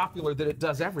hugely popular that it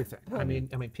does everything. I mean,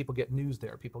 people get news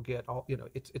there. People get all,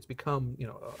 it's become,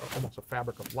 almost a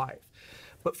fabric of life.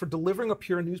 But for delivering a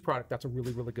pure news product, that's a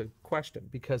really, really good question,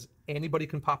 because anybody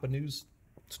can pop a news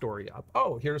story up.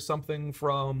 Oh, here's something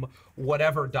from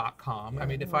whatever.com. I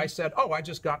mean, if I said, oh, I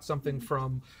just got something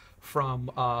from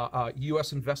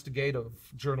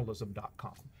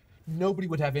usinvestigatejournalism.com, nobody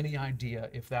would have any idea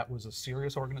if that was a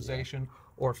serious organization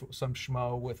or if it was some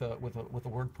schmo with a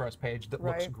WordPress page that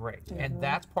looks great. And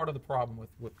that's part of the problem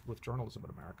with journalism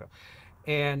in America.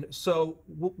 And so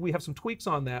we have some tweaks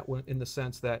on that in the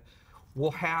sense that we'll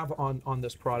have on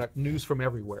this product news from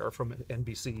everywhere, from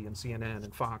NBC and CNN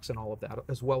and Fox and all of that,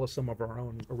 as well as some of our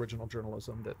own original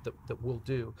journalism that we'll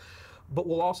do. But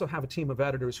we'll also have a team of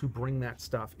editors who bring that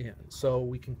stuff in, so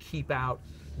we can keep out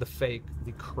the fake,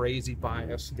 the crazy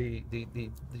bias,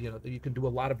 you can do a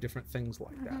lot of different things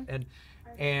like that.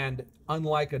 And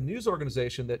unlike a news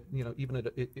organization that, even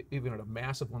at a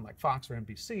massive one like Fox or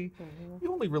NBC,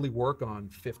 you only really work on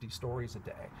 50 stories a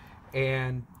day.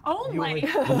 And only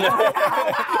for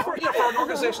an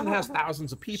organization that has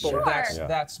thousands of people, but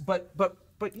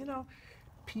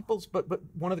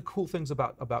one of the cool things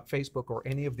about Facebook or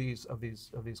any of these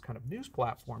kind of news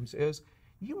platforms is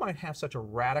you might have such a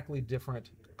radically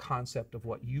different concept of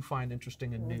what you find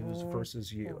interesting in news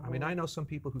versus you. I mean, I know some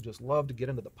people who just love to get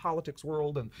into the politics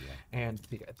world and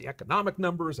the economic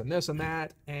numbers and this and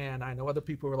that, and I know other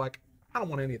people who are like, I don't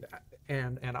want any of that,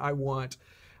 and I want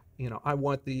I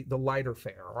want the lighter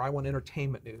fare, or I want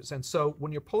entertainment news. And so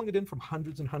when you're pulling it in from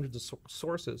hundreds and hundreds of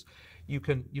sources, you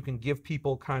can give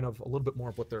people kind of a little bit more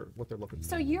of what they're looking for.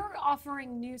 So you're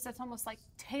offering news that's almost like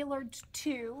tailored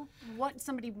to what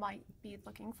somebody might be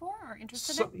looking for or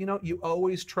interested in? You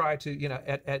always try to,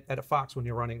 at a Fox when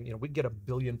you're running, we get 1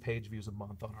 billion page views a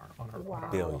month on our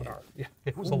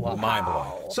it was a lot. Mind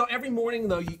blowing. So every morning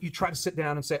though, you try to sit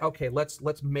down and say, okay, let's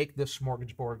make this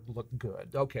smorgasbord look good.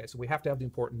 Okay, so we have to have the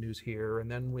important news here, and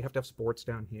then we have to have sports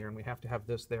down here, and we have to have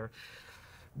this there.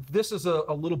 This is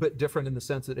a little bit different in the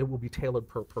sense that it will be tailored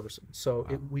per person. So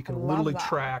we can literally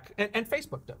track, and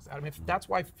Facebook does that. I mean, that's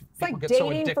why people get so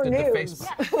addicted to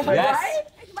Facebook. Yes.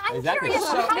 I'm exactly.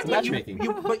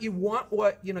 curious. But you want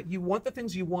you want the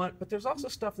things you want, but there's also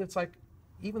stuff that's like,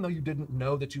 even though you didn't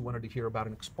know that you wanted to hear about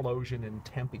an explosion in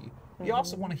Tempe, you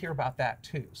also want to hear about that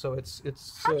too. So it's.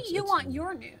 How do you want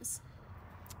your news?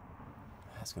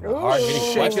 Asking a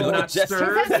hard-hitting question. Look at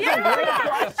Jessica. Exactly.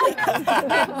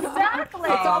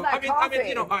 It's all that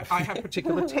coffee. I have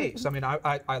particular tastes. I mean,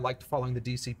 I liked following the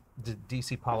DC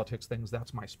politics things.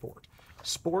 That's my sport.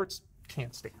 Sports,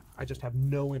 can't stand. I just have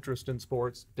no interest in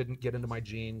sports. Didn't get into my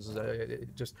genes.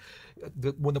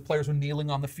 When the players were kneeling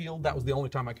on the field, that was the only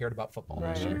time I cared about football.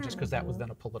 Right. Just because that was then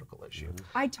a political issue.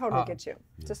 I totally get you.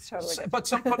 Just totally get you.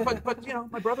 But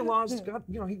my brother-in-law's got,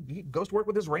 he goes to work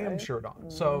with his Rams shirt on.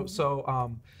 So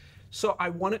I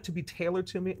want it to be tailored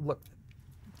to me. Look,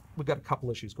 we've got a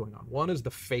couple issues going on. One is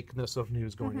the fakeness of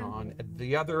news going on. And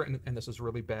the other, and this is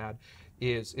really bad,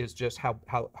 is just how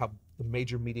the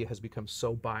major media has become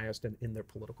so biased and in their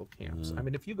political camps. I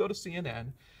mean, if you go to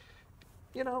CNN,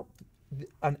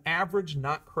 an average,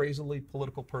 not crazily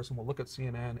political person will look at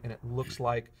CNN and it looks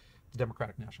like the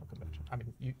Democratic National Convention. I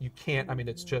mean, you can't,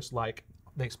 it's just like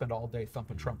they spend all day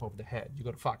thumping Trump over the head. You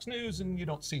go to Fox News and you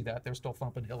don't see that. They're still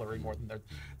thumping Hillary more than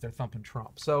they're thumping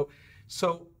Trump. So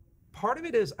part of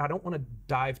it is I don't want to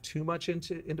dive too much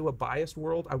into a biased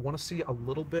world. I want to see a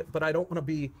little bit, but I don't want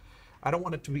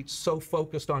it to be so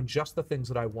focused on just the things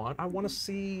that I want. I want to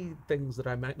see things that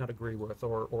I might not agree with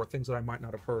or things that I might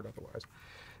not have heard otherwise.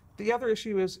 The other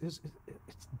issue is it's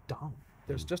dumb.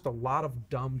 There's just a lot of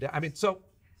dumb. I mean, so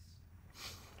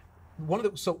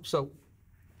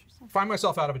find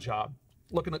myself out of a job,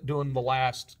 looking at doing the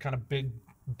last kind of big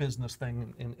business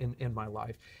thing in my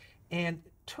life, and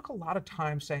took a lot of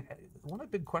time saying, one of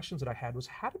the big questions that I had was,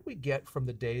 how did we get from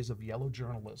the days of yellow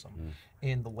journalism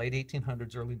in the late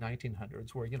 1800s, early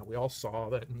 1900s, where, you know, we all saw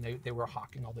that and they were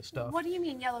hawking all this stuff. What do you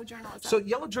mean yellow journalism? So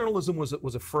yellow journalism was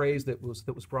a phrase that was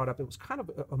brought up. It was kind of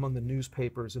among the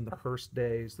newspapers in the Hearst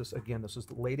days. This was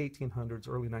the late 1800s,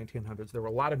 early 1900s. There were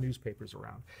a lot of newspapers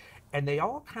around, and they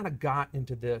all kind of got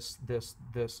into this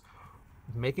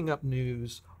making up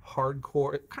news,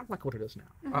 hardcore, kind of like what it is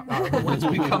now. What it's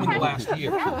becoming the last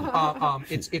year.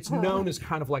 It's known as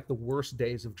kind of like the worst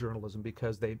days of journalism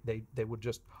because they would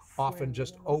just often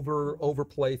just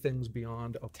overplay things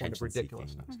beyond a point of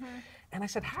ridiculousness. And I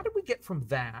said, how did we get from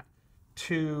that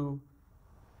to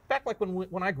back like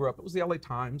when I grew up? It was the LA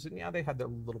Times, and yeah, they had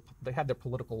their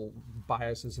political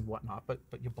biases and whatnot, but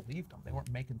you believed them. They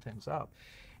weren't making things up.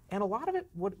 And a lot of it,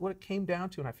 what it came down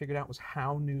to, and I figured out, was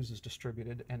how news is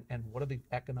distributed and what are the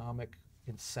economic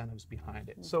incentives behind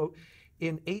it. So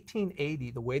in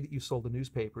 1880, the way that you sold the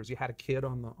newspapers, you had a kid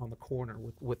on the corner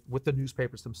with the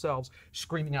newspapers themselves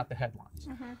screaming out the headlines.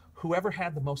 Whoever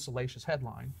had the most salacious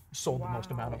headline sold the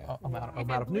most amount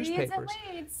of newspapers.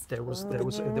 There was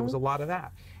a lot of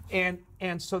that.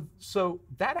 And so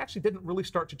that actually didn't really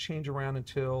start to change around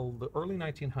until the early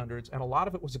 1900s, and a lot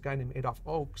of it was a guy named Adolph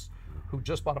Oakes who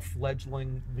just bought a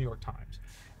fledgling New York Times.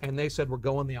 And they said, we're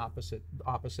going the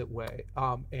opposite way.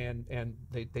 And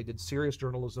they did serious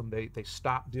journalism. They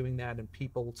stopped doing that, and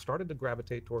people started to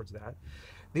gravitate towards that.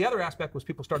 The other aspect was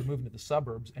people started moving to the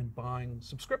suburbs and buying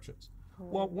subscriptions.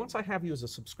 Well, once I have you as a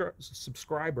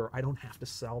subscriber, I don't have to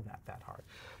sell that hard.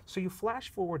 So you flash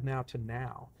forward now to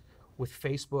now, with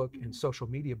Facebook and social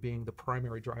media being the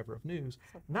primary driver of news,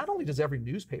 not only does every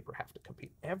newspaper have to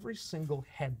compete, every single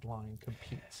headline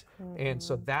competes. And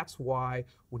so that's why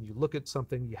when you look at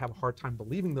something, you have a hard time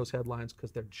believing those headlines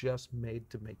because they're just made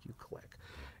to make you click.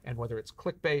 And whether it's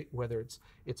clickbait, whether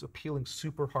it's appealing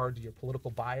super hard to your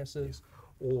political biases,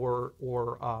 or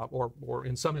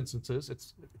in some instances,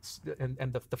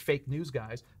 and the fake news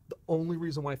guys, the only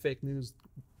reason why fake news,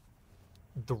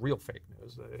 the real fake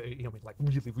news, like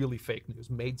really fake news,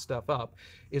 made stuff up,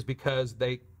 is because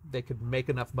they could make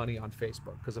enough money on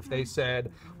Facebook. Because if they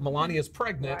said Melania's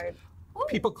pregnant,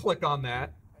 people click on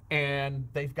that and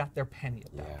they've got their penny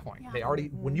at that point. They already,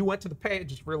 when you went to the page,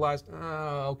 just realized,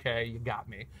 oh, okay, you got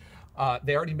me.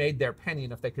 They already made their penny,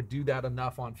 and if they could do that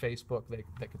enough on Facebook, they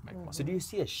could make money. So do you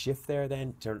see a shift there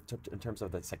then in terms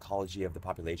of the psychology of the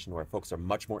population, where folks are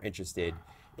much more interested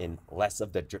in less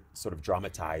of the sort of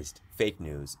dramatized fake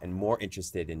news and more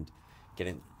interested in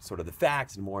getting sort of the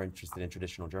facts and more interested in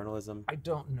traditional journalism? I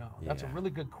don't know. That's a really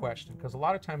good question, because a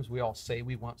lot of times we all say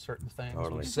we want certain things.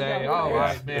 Totally. We say,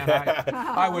 oh, man,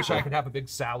 I wish I could have a big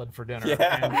salad for dinner.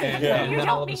 And then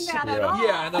all of a sudden,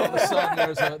 and then all of a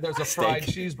sudden there's a fried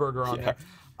cheeseburger on there.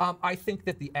 I think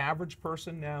that the average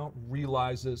person now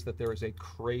realizes that there is a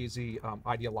crazy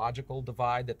ideological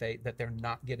divide, that they're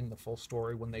not getting the full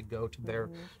story when they go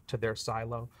to their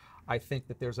silo. I think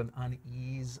that there's an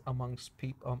unease amongst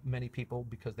many people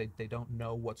because they don't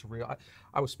know what's real.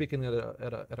 I was speaking at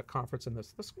a conference, and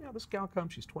this gal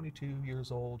comes. She's 22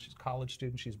 years old. She's a college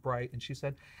student. She's bright, and she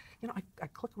said, I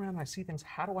click around and I see things.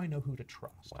 How do I know who to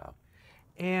trust? Wow.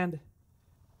 And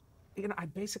I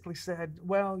basically said,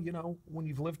 well, when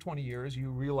you've lived 20 years, you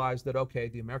realize that, okay,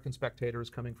 the American Spectator is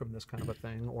coming from this kind of a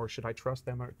thing, or should I trust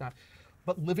them or not?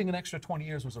 But living an extra 20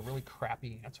 years was a really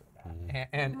crappy answer to that.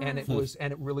 And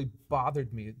it really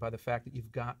bothered me by the fact that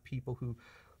you've got people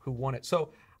who want it.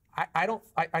 So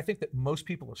I think that most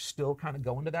people are still kind of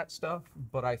going to that stuff,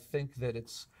 but I think that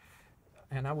it's,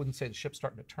 and I wouldn't say the ship's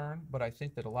starting to turn, but I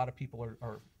think that a lot of people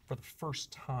are for the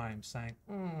first time saying,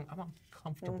 I'm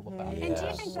uncomfortable about it. And do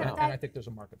you think that and I think there's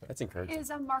a market there. That's encouraging.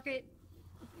 Is a market,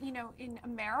 in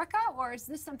America, or is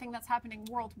this something that's happening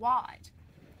worldwide?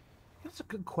 That's a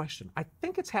good question. I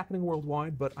think it's happening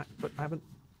worldwide, but I haven't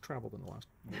traveled in the last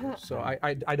year, so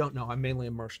I don't know. I'm mainly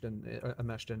enmeshed in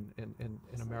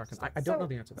American. I don't know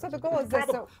the answer to that. So the goal is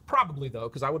probably though,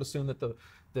 because I would assume that the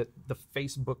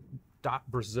Facebook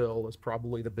Brazil is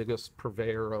probably the biggest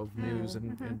purveyor of news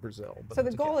in Brazil. But So the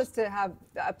it's a goal guess. is to have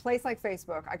a place like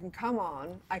Facebook. I can come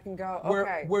on. I can go. Where,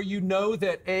 Okay. where you know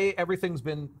that everything's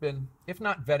been if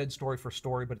not vetted story for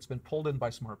story, but it's been pulled in by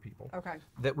smart people. Okay.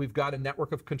 That we've got a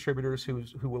network of contributors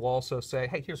who will also say,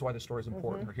 hey, here's why this story is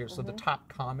important, or here's so the top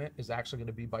comment is actually going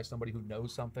to be by somebody who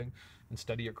knows something,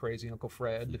 instead of your crazy Uncle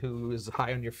Fred who is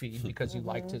high on your feed because you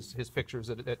liked his pictures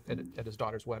at his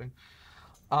daughter's wedding.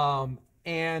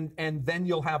 And then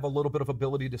you'll have a little bit of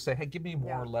ability to say, hey, give me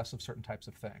more or less of certain types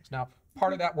of things. Now,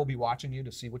 part of that will be watching you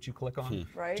to see what you click on,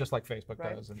 Right. just like Facebook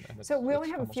does. And So we only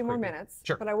it's have a almost few more creepy. minutes,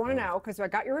 Sure. but I want to know, because I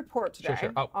got your report today,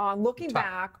 Sure. Oh, on looking top.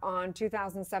 back on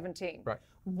 2017. Right.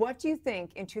 What do you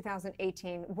think in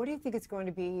 2018, what do you think is going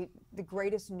to be the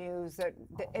greatest news that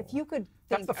if you could think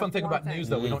That's the fun of thing one about thing. news,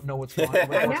 though. We don't know what's going to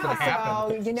happen.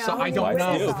 So, you know, So I you don't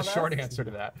know witness is all the short this. answer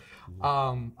to that.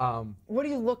 What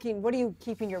are you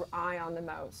keeping your eye on the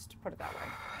most? Put it that way.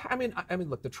 I mean,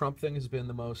 look, the Trump thing has been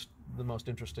the most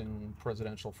interesting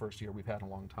presidential first year we've had in a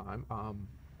long time.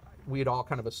 We had all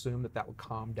kind of assumed that would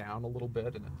calm down a little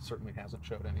bit, and it certainly hasn't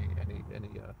showed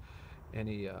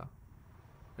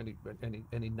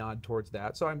any nod towards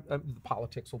that. So the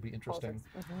politics will be interesting.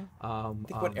 I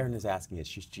think what Erin is asking is,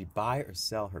 should she buy or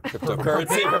sell her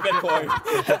cryptocurrency or Bitcoin?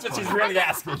 That's what she's really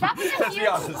asking. Let's be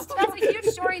honest. That's a huge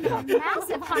story and a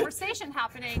massive conversation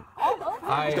happening all over.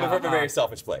 It's coming from a very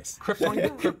selfish place.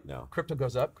 Crypto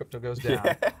goes up, crypto goes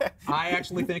down. I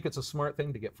actually think it's a smart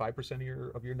thing to get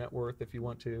 5% of your net worth if you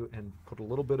want to, and put a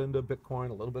little bit into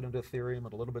Bitcoin, a little bit into Ethereum,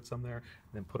 and a little bit some there,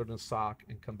 and then put it in a sock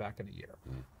and come back in a year.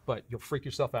 But you'll freak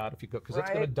yourself out if you go, because it's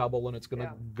going to double and it's going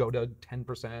to go to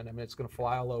 10%. I mean, it's going to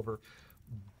fly all over.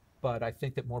 But I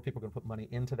think that more people are going to put money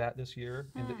into that this year,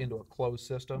 into a closed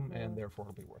system, and therefore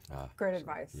it'll be worth it. Great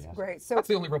advice. Great. So that's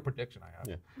the only real prediction I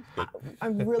have.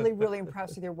 I'm really, really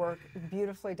impressed with your work.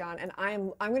 Beautifully done. And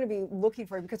I'm going to be looking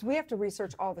for you because we have to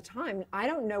research all the time. I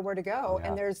don't know where to go,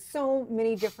 and there's so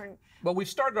many different. Well, we've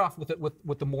started off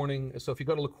with the morning. So if you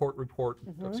go to LaCorte Report,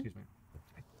 excuse me.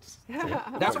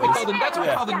 That's what we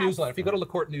call the newsletter. If you go to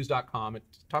LaCorteNews.com, it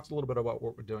talks a little bit about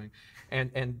what we're doing, and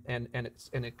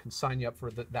it can sign you up for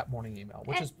that morning email,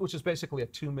 which is basically a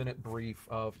 2-minute brief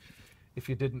of if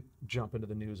you didn't jump into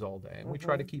the news all day. And we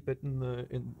try to keep it in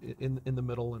the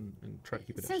middle and try to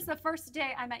keep it Since the first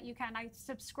day I met you, Ken, I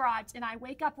subscribed, and I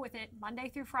wake up with it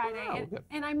Monday through Friday.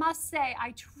 And I must say,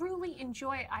 I truly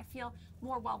enjoy it. I feel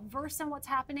more well-versed in what's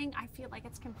happening. I feel like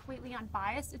it's completely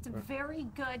unbiased. It's a very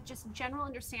good, just general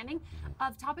understanding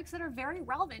of topics that are very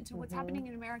relevant to what's happening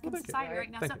in American society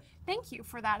right now. So thank you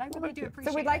for that. I really do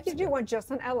appreciate it. So we'd like you to do one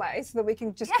just on LA so that we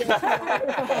can just get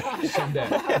someday.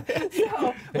 And you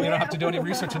don't have to do any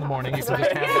research in the morning. You can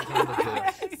just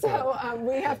have it. So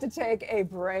we have to take a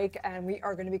break, and we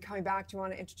are going to be coming back. Do you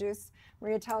want to introduce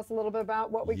Maria? Tell us a little bit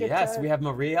about what we get to. Yes, we have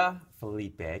Maria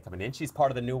Felipe coming in. She's part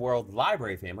of the New World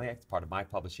Library family. It's part of my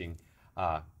publishing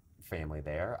family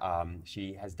there.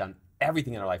 She has done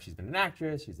everything in her life. She's been an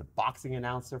actress. She's a boxing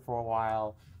announcer for a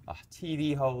while, a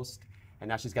TV host, and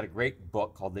now she's got a great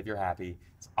book called Live Your Happy.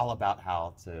 It's all about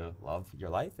how to love your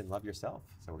life and love yourself.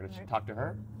 So we're going to talk to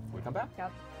her when we come back.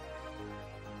 Yep.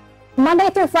 Monday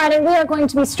through Friday, we are going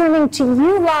to be streaming to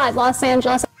you live, Los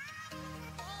Angeles.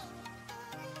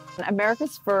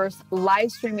 America's first live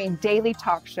streaming daily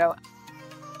talk show.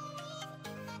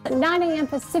 At 9 a.m.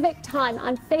 Pacific time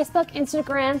on Facebook,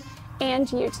 Instagram, and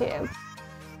YouTube.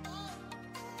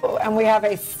 And we have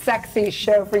a sexy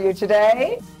show for you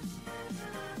today.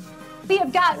 We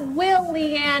have got Will,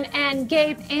 Leanne, and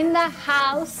Gabe in the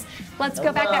house. Let's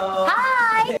go back there.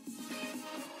 Hi!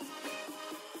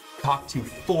 Talk to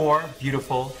 4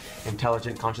 beautiful,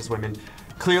 intelligent, conscious women.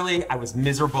 Clearly, I was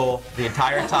miserable the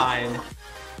entire time.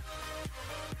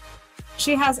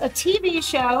 She has a TV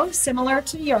show similar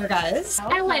to your guys.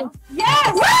 Ellen.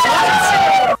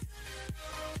 Yes!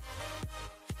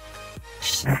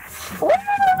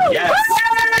 Yes!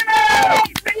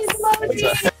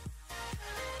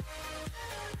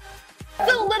 The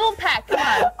little peck. Come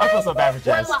on. I feel so bad for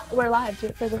Jess. We're live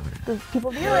for the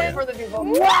people viewing. For the people.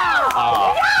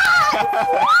 Wow!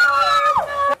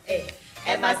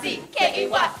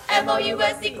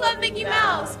 MICKEYMOUSC Club Mickey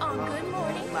Mouse on Good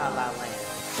Morning La La Land.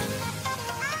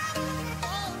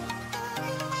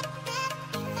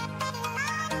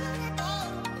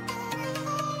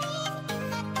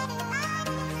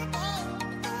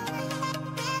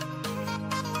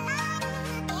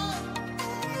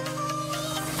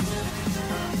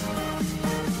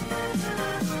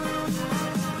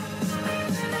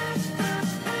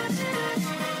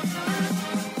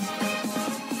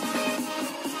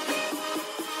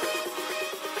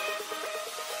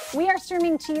 We are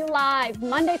streaming to you live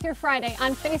Monday through Friday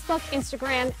on Facebook,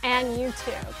 Instagram, and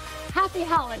YouTube. Happy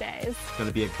holidays. It's going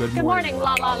to be a good morning,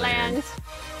 La La Land.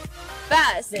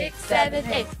 5, 6, 7,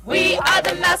 8. We are the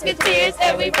Mouseketeers,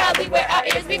 and we proudly wear our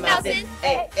ears. We mousin',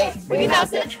 we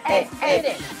mousin',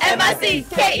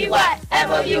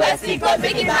 M-I-C-K-E-Y-M-O-U-S-E, Club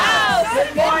Mickey Mouse.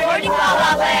 Good morning, La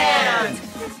La Land.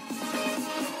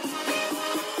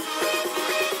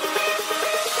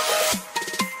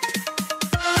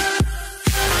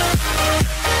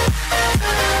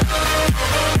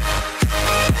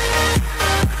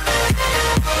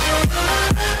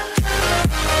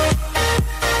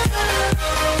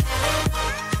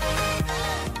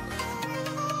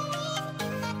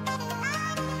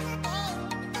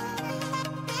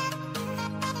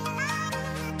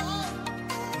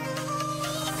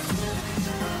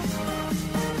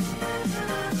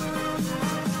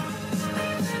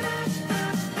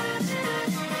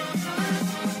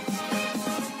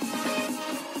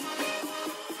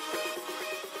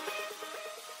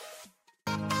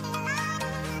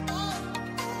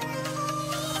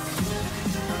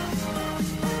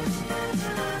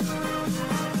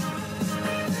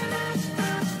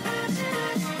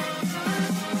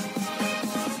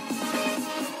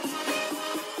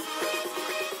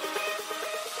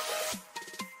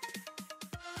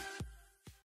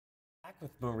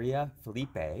 With Maria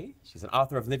Felipe. She's an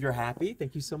author of Live Your Happy.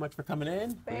 Thank you so much for coming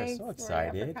in. Thanks, we are so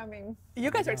excited. Maria, for coming. You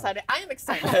guys are excited. I am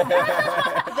excited.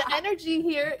 The energy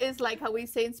here is like how we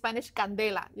say in Spanish,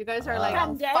 candela. You guys are like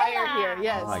on fire here.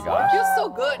 Yes. Oh my gosh. It feels so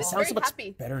good. It It's sounds very so much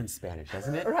happy. better in Spanish,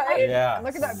 doesn't it? Right? Yeah.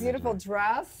 Look at that beautiful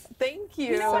dress. Thank you.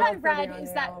 You know what I read pretty is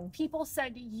on that you. people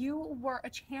said you were a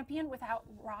champion without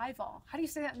rival. How do you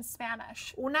say that in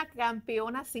Spanish? Una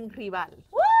campeona sin rival.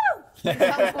 Woo! It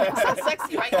sounds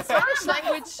sexy, right? Spanish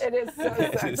language. It is so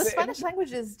sexy. Spanish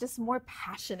language is just more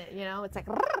passionate, you know? It's like,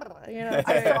 you know?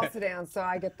 I salsa dance, so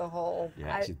I get the whole.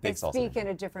 Yeah, I she's a big salsa speak dancer. in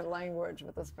a different language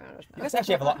with the Spanish. You guys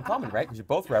actually have a lot in common, right? Because you're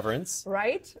both reverends.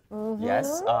 Right? Mm-hmm.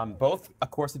 Yes. Both A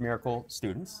Course in Miracle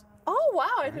students. Oh, wow.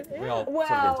 I didn't We all sort of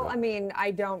Well, into it. I mean,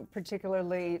 I don't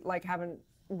particularly haven't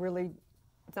really.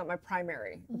 It's not my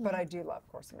primary, but I do love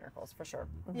Course in Miracles for sure.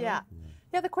 Mhm. Yeah.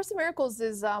 Yeah, the Course in Miracles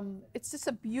is it's just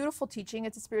a beautiful teaching.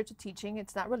 It's a spiritual teaching.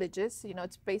 It's not religious. You know,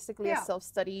 it's basically Yeah. a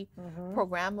self-study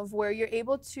program of where you're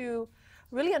able to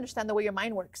really understand the way your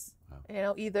mind works. You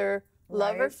know, either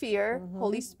love or Right. fear,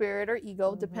 Holy Spirit or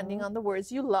ego, depending on the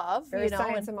words you love. Very you know,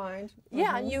 science and, of mind.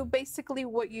 yeah, and you basically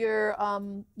what you're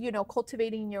you know,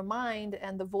 cultivating in your mind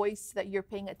and the voice that you're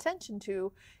paying attention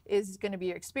to is going to be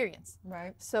your experience.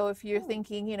 Right. So if you're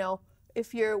thinking, you know,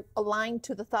 if you're aligned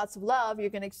to the thoughts of love, you're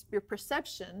going to your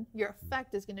perception, your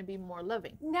effect is going to be more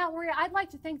loving. Now, Maria, I'd like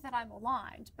to think that I'm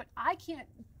aligned, but I can't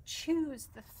choose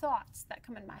the thoughts that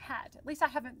come in my head. At least I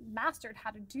haven't mastered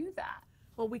how to do that.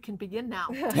 Well, we can begin now.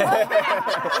 Where do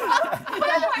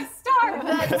I start?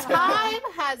 The time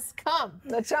has come.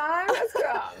 The time has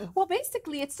come. Well,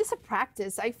 basically, it's just a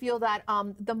practice. I feel that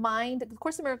the mind, the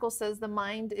Course in Miracles says the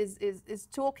mind is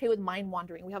too okay with mind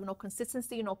wandering. We have no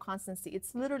consistency, no constancy.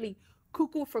 It's literally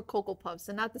cuckoo for Cocoa Puffs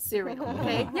and not the cereal,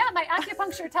 okay? Yeah, my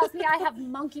acupuncture tells me I have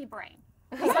monkey brain.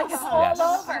 It's like all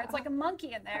over. It's like a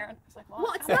monkey in there. It's like,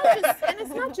 Well, it's not just, and it's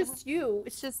not just you.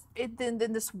 It's just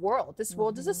in this world. This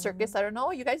world is a circus. I don't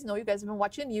know. You guys know. You guys have been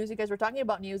watching news. You guys were talking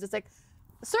about news. It's like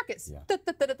circus. I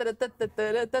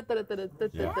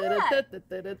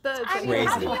mean,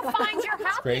 how do you find your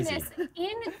happiness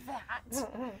in that?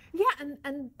 Yeah,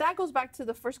 and that goes back to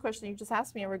the first question you just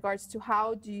asked me in regards to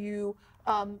how do you,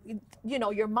 you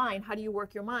know, your mind, how do you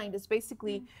work your mind? Is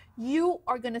basically you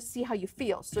are going to see how you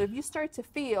feel. So if you start to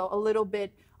feel a little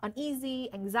bit uneasy,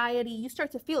 anxiety, you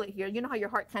start to feel it here. You know how your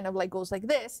heart kind of like goes like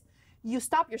this. You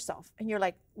stop yourself and you're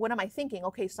like, what am I thinking?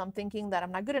 Okay, so I'm thinking that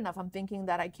I'm not good enough. I'm thinking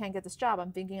that I can't get this job.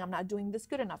 I'm thinking I'm not doing this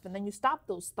good enough. And then you stop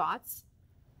those thoughts.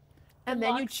 And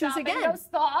then you choose again. Those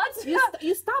thoughts.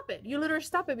 You stop it. You literally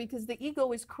stop it because the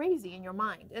ego is crazy in your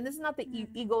mind. And this is not the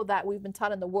ego that we've been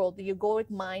taught in the world. The egoic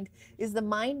mind is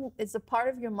a part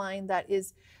of your mind that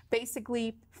is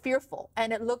basically fearful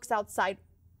and it looks outside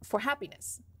for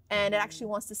happiness. And it actually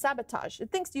wants to sabotage. You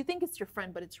think it's your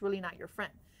friend, but it's really not your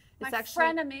friend. It's actually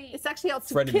frenemy. It's actually out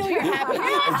to kill your happiness.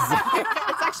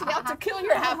 It's actually out to kill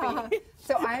your happy.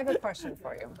 So I have a question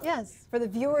for you. Yes. For the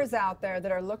viewers out there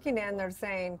that are looking in, they're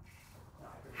saying,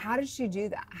 how did she do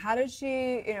that? How did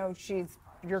she, you know,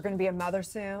 you're going to be a mother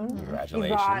soon.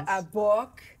 Congratulations. You've got a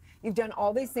book. You've done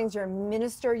all these things. You're a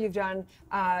minister. You've done,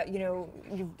 you know,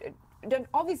 you've done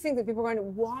all these things that people are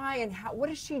going, why and how? What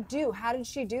does she do? How did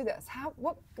she do this?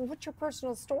 What's your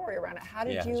personal story around it? How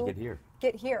did you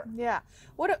get here? Yeah,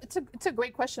 it's a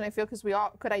great question. I feel because we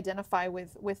all could identify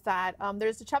with that.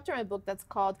 There's a chapter in my book that's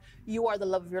called "You Are the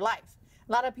Love of Your Life."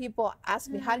 A lot of people ask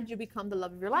me, how did you become the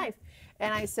love of your life?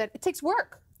 And I said, it takes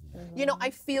work. You know, I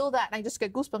feel that, and I just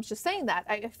get goosebumps just saying that.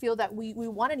 I feel that we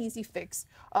want an easy fix.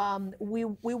 We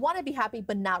want to be happy,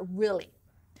 but not really.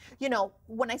 You know,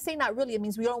 when I say not really, it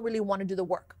means we don't really want to do the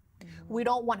work. We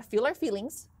don't want to feel our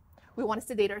feelings. We want to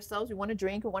sedate ourselves. We want to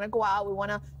drink. We want to go out. We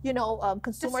want to, you know,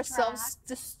 consume ourselves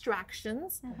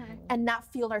distractions and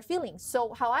not feel our feelings.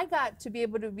 So how I got to be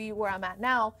able to be where I'm at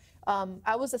now,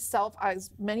 I was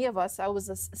as many of us, I was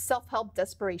a self-help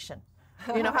desperation.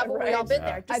 You know, haven't we all been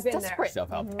there? Just desperate.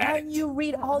 Self-help And you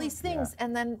read all these things.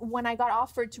 And then when I got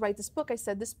offered to write this book, I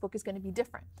said, this book is going to be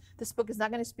different. This book is not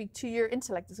going to speak to your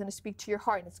intellect. It's going to speak to your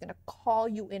heart. And it's going to call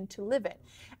you in to live it.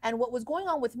 And what was going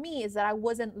on with me is that I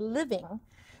wasn't living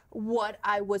what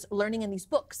I was learning in these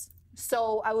books.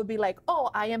 So I would be like,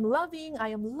 oh, I am loving, I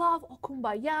am love, oh,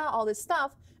 kumbaya, all this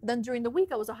stuff. Then during the week,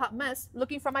 I was a hot mess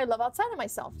looking for my love outside of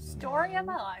myself. Story of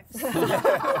my life.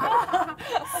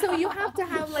 So you have to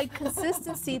have like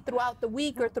consistency throughout the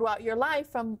week or throughout your life,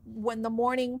 from when the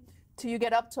morning till you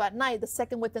get up to at night, the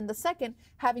second within the second,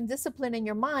 having discipline in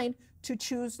your mind to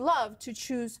choose love, to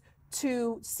choose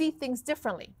to see things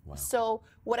differently. Wow. So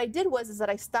what I did was that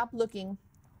I stopped looking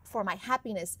for my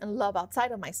happiness and love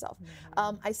outside of myself.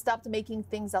 I stopped making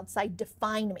things outside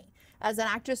define me. As an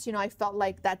actress, you know, I felt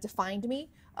like that defined me.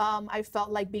 I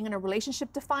felt like being in a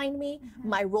relationship defined me.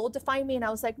 My role defined me. And I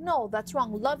was like, no, that's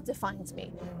wrong. Love defines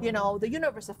me. You know, the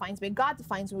universe defines me. God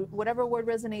defines me, whatever word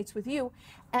resonates with you.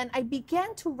 And I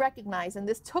began to recognize, and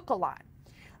this took a lot,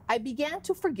 I began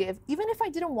to forgive, even if I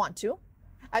didn't want to.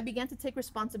 I began to take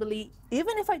responsibility,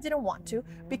 even if I didn't want to,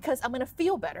 because I'm going to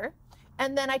feel better.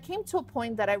 And then I came to a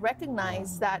point that I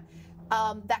recognized that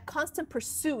that constant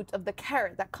pursuit of the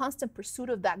carrot, that constant pursuit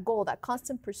of that goal, that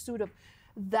constant pursuit of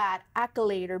that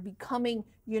accolade or becoming,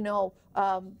 you know,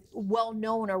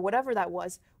 well-known or whatever that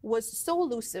was so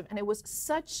elusive. And it was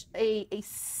such a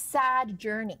sad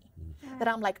journey that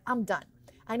I'm like, I'm done.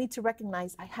 I need to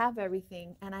recognize I have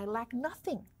everything and I lack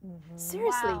nothing.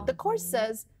 Seriously, the Course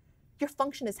says your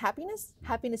function is happiness.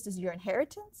 Happiness is your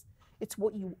inheritance. It's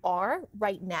what you are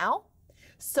right now.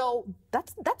 So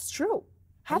that's true.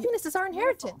 Happiness is our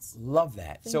inheritance. Love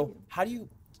that. So how do you,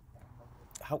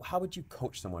 how would you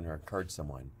coach someone or encourage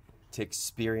someone to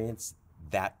experience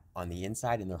that on the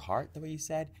inside in their heart, the way you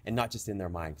said, and not just in their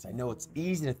mind? Because I know it's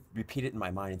easy to repeat it in my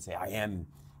mind and say,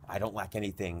 I don't lack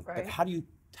anything. Right. But how do you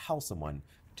tell someone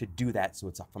to do that so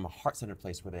it's from a heart-centered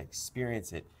place where they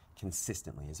experience it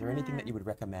consistently? Is there anything that you would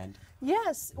recommend?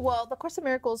 Yes. Well, the Course of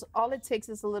Miracles, all it takes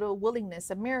is a little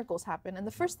willingness and miracles happen. And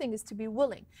the first thing is to be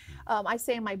willing. I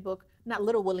say in my book, not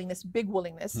little willingness, big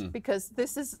willingness, because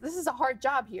this is a hard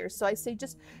job here. So I say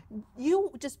just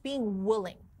being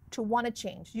willing to want to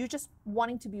change. You just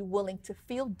wanting to be willing to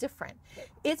feel different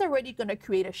is already going to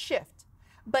create a shift.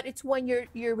 But it's when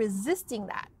you're resisting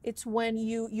that. It's when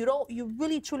you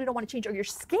really truly don't want to change, or you're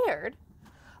scared.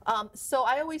 So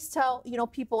I always tell, you know,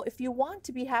 people, if you want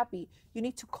to be happy, you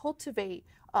need to cultivate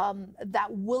that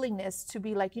willingness to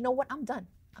be like, you know what, I'm done.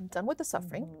 I'm done with the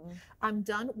suffering. I'm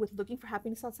done with looking for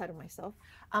happiness outside of myself.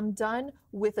 I'm done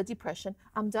with the depression.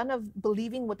 I'm done of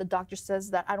believing what the doctor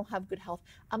says that I don't have good health.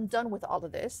 I'm done with all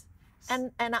of this.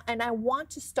 And I want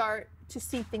to start to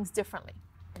see things differently.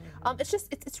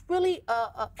 It's really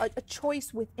a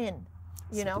choice within.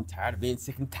 You know, I'm tired of being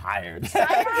sick and tired. Sick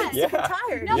and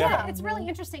tired. No, but it's really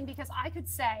interesting because I could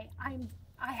say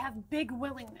I have big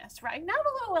willingness, right? Not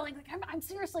a little willing, like I'm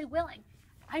seriously willing.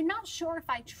 I'm not sure if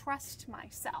I trust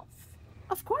myself.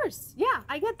 Of course, yeah,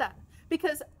 I get that,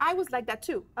 because I was like that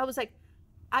too. I was like,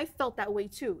 I felt that way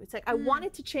too. It's like I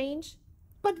wanted to change,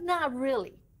 but not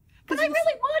really. But I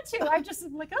really want to. I just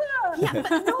am like, oh. Yeah,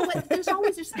 but no, but there's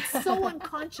always just so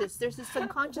unconscious. There's this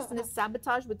unconscious and this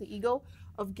sabotage with the ego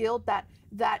of guilt that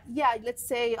yeah, let's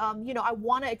say, you know, I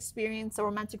want to experience a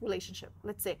romantic relationship,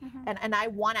 let's say, and I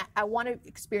want to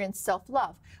experience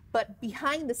self-love. But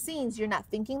behind the scenes, you're not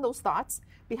thinking those thoughts.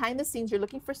 Behind the scenes, you're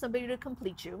looking for somebody to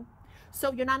complete you.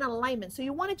 So you're not in alignment. So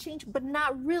you want to change, but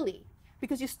not really,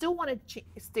 because you still want to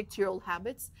stick to your old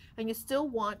habits, and you still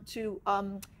want to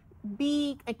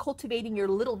be cultivating your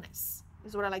littleness,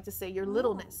 is what I like to say, your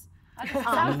littleness. That doesn't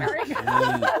sound very good.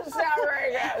 That's not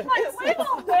very good. Like, wait a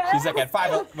little bit. She's like at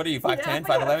 5. What are you? 5'10",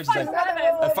 5'11"? She's like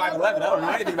at 5'11". I don't know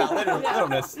anything about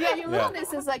littleness. Yeah, your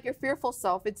littleness is like your fearful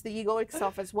self. It's the egoic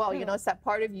self as well. You know, it's that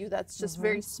part of you that's just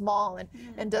very small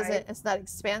and doesn't. It's not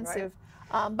expansive.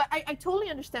 But I totally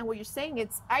understand what you're saying.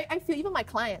 I feel even my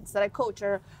clients that I coach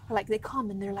are like, they come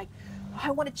and they're like, I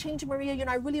want to change, Maria. You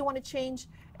know, I really want to change,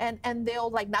 and they'll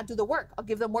like not do the work. I'll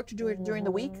give them work to do during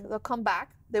the week. They'll come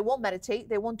back. They won't meditate.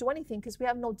 They won't do anything because we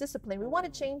have no discipline. We want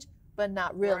to change, but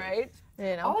not really. Right.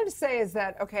 You know. All I have to say is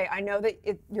that, okay, I know that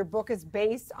your book is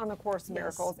based on the Course in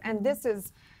Miracles, and this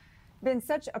has been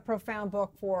such a profound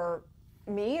book for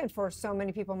me and for so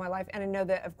many people in my life. And I know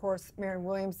that, of course, Marianne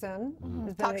Williamson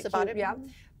has been Talks about it. Yeah.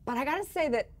 But I got to say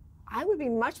that I would be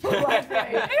much more likely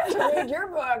to read your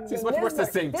book. It's much more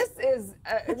succinct. This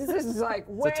is like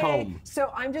way. It's a tome.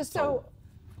 So I'm just so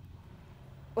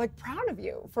like proud of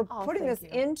you for putting this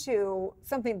into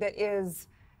something that is,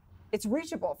 it's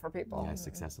reachable for people. Yeah, it's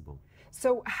accessible.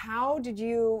 So how did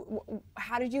you,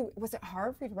 was it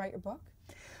hard for you to write your book?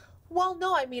 Well,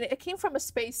 no, I mean, it came from a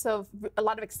space of a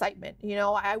lot of excitement. You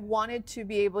know, I wanted to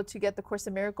be able to get the Course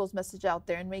in Miracles message out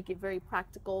there and make it very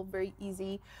practical, very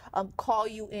easy, call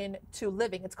you in to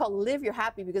living. It's called Live Your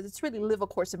Happy because it's really live a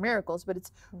Course in Miracles, but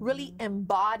it's really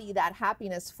embody that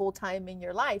happiness full time in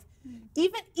your life.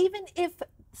 Even if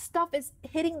stuff is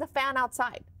hitting the fan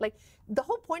outside. Like, the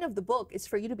whole point of the book is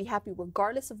for you to be happy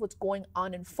regardless of what's going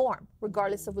on in form,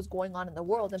 regardless of what's going on in the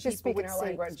world. And She's people speaking would our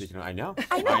say, language. I know.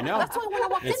 I know. That's why when I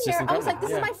walked in here, I was like,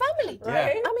 this is my family.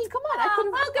 Right? I mean, come on.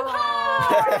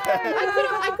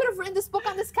 I could have written this book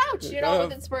on this couch, you know,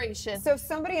 with inspiration. So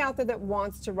somebody out there that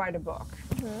wants to write a book,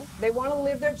 they want to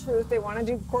live their truth, they want to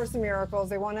do Course in Miracles,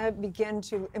 they want to begin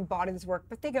to embody this work,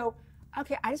 but they go,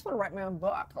 okay, I just want to write my own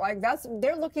book. Like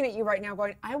they're looking at you right now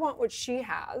going, I want what she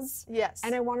has. Yes.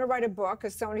 And I want to write a book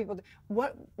because so many people do.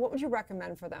 What would you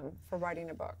recommend for them for writing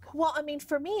a book? Well, I mean,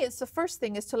 for me, it's the first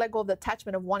thing is to let go of the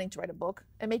attachment of wanting to write a book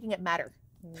and making it matter.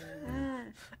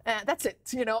 That's it.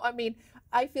 You know, I mean,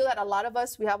 I feel that a lot of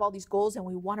us, we have all these goals and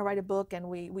we want to write a book and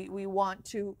we want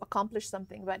to accomplish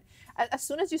something. But as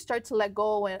soon as you start to let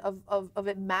go of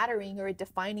it mattering or it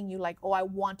defining you, like, oh, I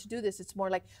want to do this, it's more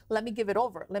like, let me give it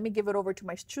over. Let me give it over to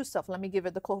my true self. Let me give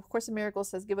it, the Course in Miracles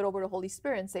says, give it over to Holy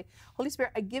Spirit and say, Holy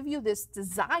Spirit, I give you this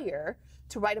desire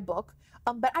to write a book,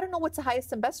 but I don't know what's the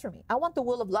highest and best for me. I want the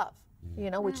will of love.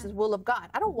 You know, which is the will of God.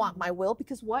 I don't want my will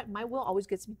because what? My will always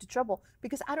gets me to trouble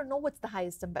because I don't know what's the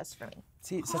highest and best for me.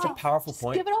 See, such a powerful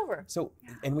point. Give it over. So,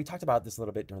 and we talked about this a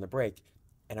little bit during the break,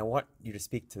 and I want you to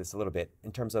speak to this a little bit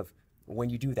in terms of when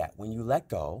you do that, when you let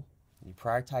go, you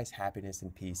prioritize happiness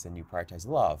and peace, and you prioritize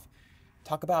love.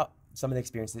 Talk about some of the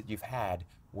experiences that you've had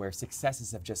where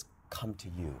successes have just come to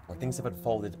you, or things have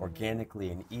unfolded organically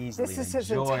and easily. This is and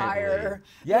his entire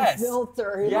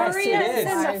filter. Yes, it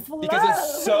is. Because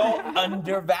it's so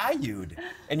undervalued.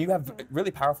 And you have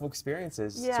really powerful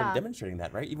experiences sort of demonstrating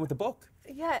that, right? Even with the book.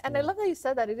 Yeah, and I love that you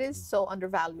said that. It is so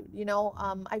undervalued. You know,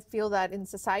 I feel that in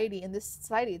this society,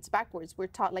 it's backwards. We're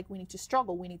taught like we need to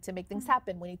struggle, we need to make things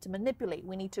happen, we need to manipulate,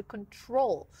 we need to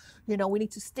control. You know, we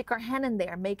need to stick our hand in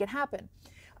there and make it happen.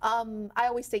 I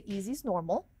always say easy is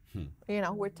normal. You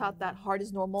know, we're taught that hard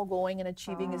is normal, going and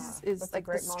achieving is like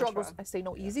the struggles. Mantra. I say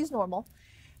no, easy is normal.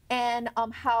 And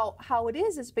how it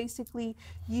is basically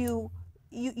you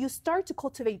start to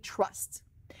cultivate trust.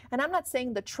 And I'm not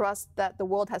saying the trust that the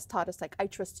world has taught us, like, I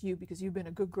trust you because you've been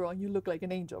a good girl and you look like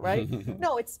an angel, right?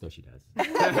 No, it's... So she does.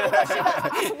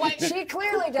 She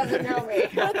clearly doesn't know me.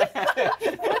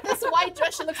 With this white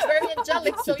dress, she looks very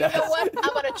angelic, so you know what?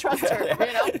 I'm going to trust her,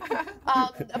 you know?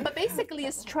 But basically,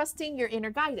 it's trusting your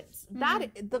inner guidance. That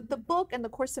the book and the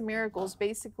Course in Miracles,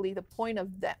 basically, the point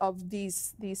of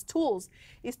these tools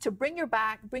is to bring you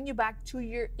back to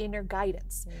your inner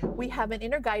guidance. We have an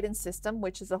inner guidance system,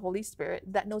 which is the Holy Spirit,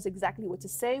 that knows exactly what to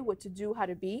say, what to do, how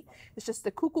to be. It's just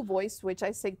the cuckoo voice, which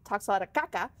I say talks a lot of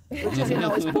caca, which is, you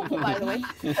know, is poo-poo, by the way.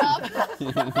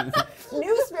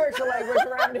 New spiritual language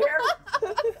around here.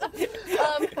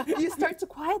 You start to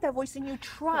quiet that voice and you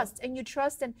trust,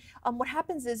 and what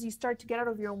happens is you start to get out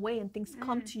of your own way and things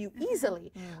come to you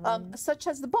easily, such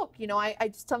as the book. You know, I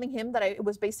was telling him that it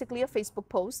was basically a Facebook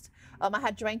post. I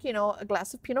had drank, you know, a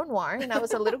glass of Pinot Noir and I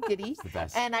was a little giddy,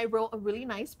 and I wrote a really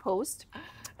nice post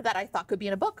that I thought could be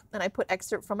in a book, and I put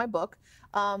excerpt from my book.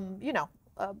 You know,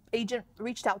 agent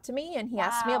reached out to me and he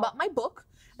asked me about my book,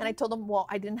 and I told him, well,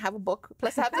 I didn't have a book,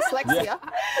 plus I have dyslexia.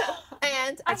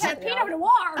 And I had Pinot Noir,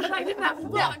 but I didn't have a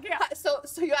book.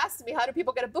 So you asked me, how do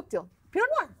people get a book deal? Pinot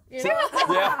Noir. You know?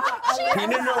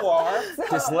 Pinot Noir,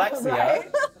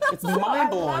 dyslexia. It's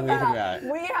mind-blowing when you think about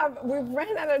it. We've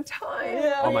ran out of time.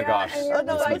 Yeah. Oh my gosh. And you're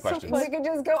That's like, so questions. we could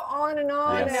just go on and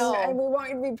on, Yes. and we want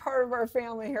you to be part of our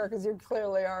family here because you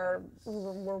clearly are.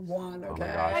 We're one,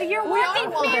 okay? gosh. You're working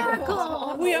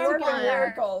miracles. We are working one.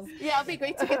 miracles. Yeah, it'll be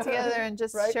great to get together and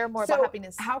just share more So about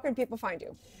happiness. How can people find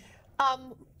you?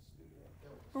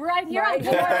 Right here on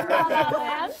board, La La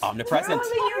Land. Omnipresent.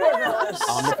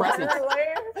 Omnipresent.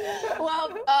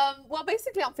 Well,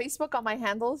 basically on Facebook on my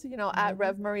handles, at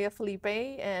Rev Maria Felipe,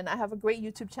 and I have a great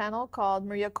YouTube channel called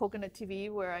Maria Coconut TV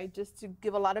where I just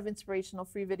give a lot of inspirational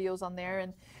free videos on there.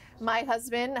 And my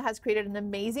husband has created an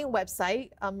amazing website,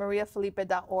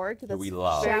 mariafelipe.org. That's we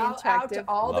love. very Shout interactive. out to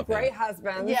all the great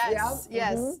husbands. Yes, Yep.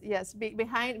 yes, yes.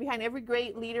 Behind every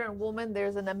great leader and woman,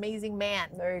 there's an amazing man.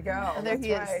 There you go. And there That's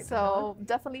he right. is. So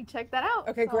definitely check that out.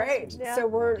 Okay, great. Yeah. So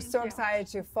we're so excited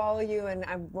to follow you, and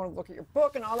I want to look at your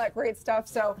book and all that great stuff.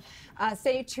 So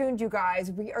stay tuned, you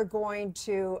guys. We are going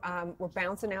to, we're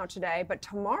bouncing out today, but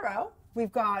tomorrow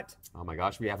we've got. Oh my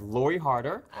gosh, we have Lori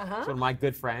Harder. She's one of my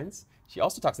good friends. She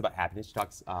also talks about happiness. She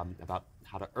talks about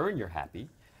how to earn your happy.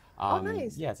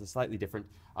 Nice. Yeah, it's a slightly different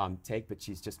take, but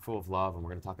she's just full of love, and we're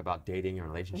going to talk about dating and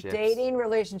relationships. Dating,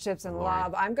 relationships, and Lord.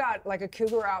 love. I've got like a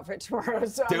cougar outfit tomorrow,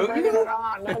 so Do I'm bringing you? it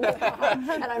on.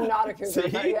 And I'm not a cougar. See?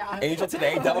 But yeah. Angel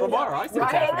today, devil tomorrow. I see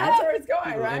what's Right? happening. That's where it's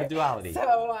going, We're right? in duality.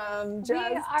 So We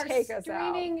just are take us out.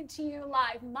 streaming to you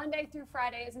live Monday through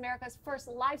Friday is America's first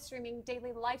live streaming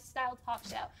daily lifestyle talk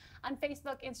show on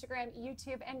Facebook, Instagram,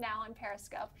 YouTube, and now on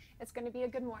Periscope. It's going to be a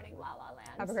good morning, La La Land.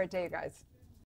 Have a great day, you guys.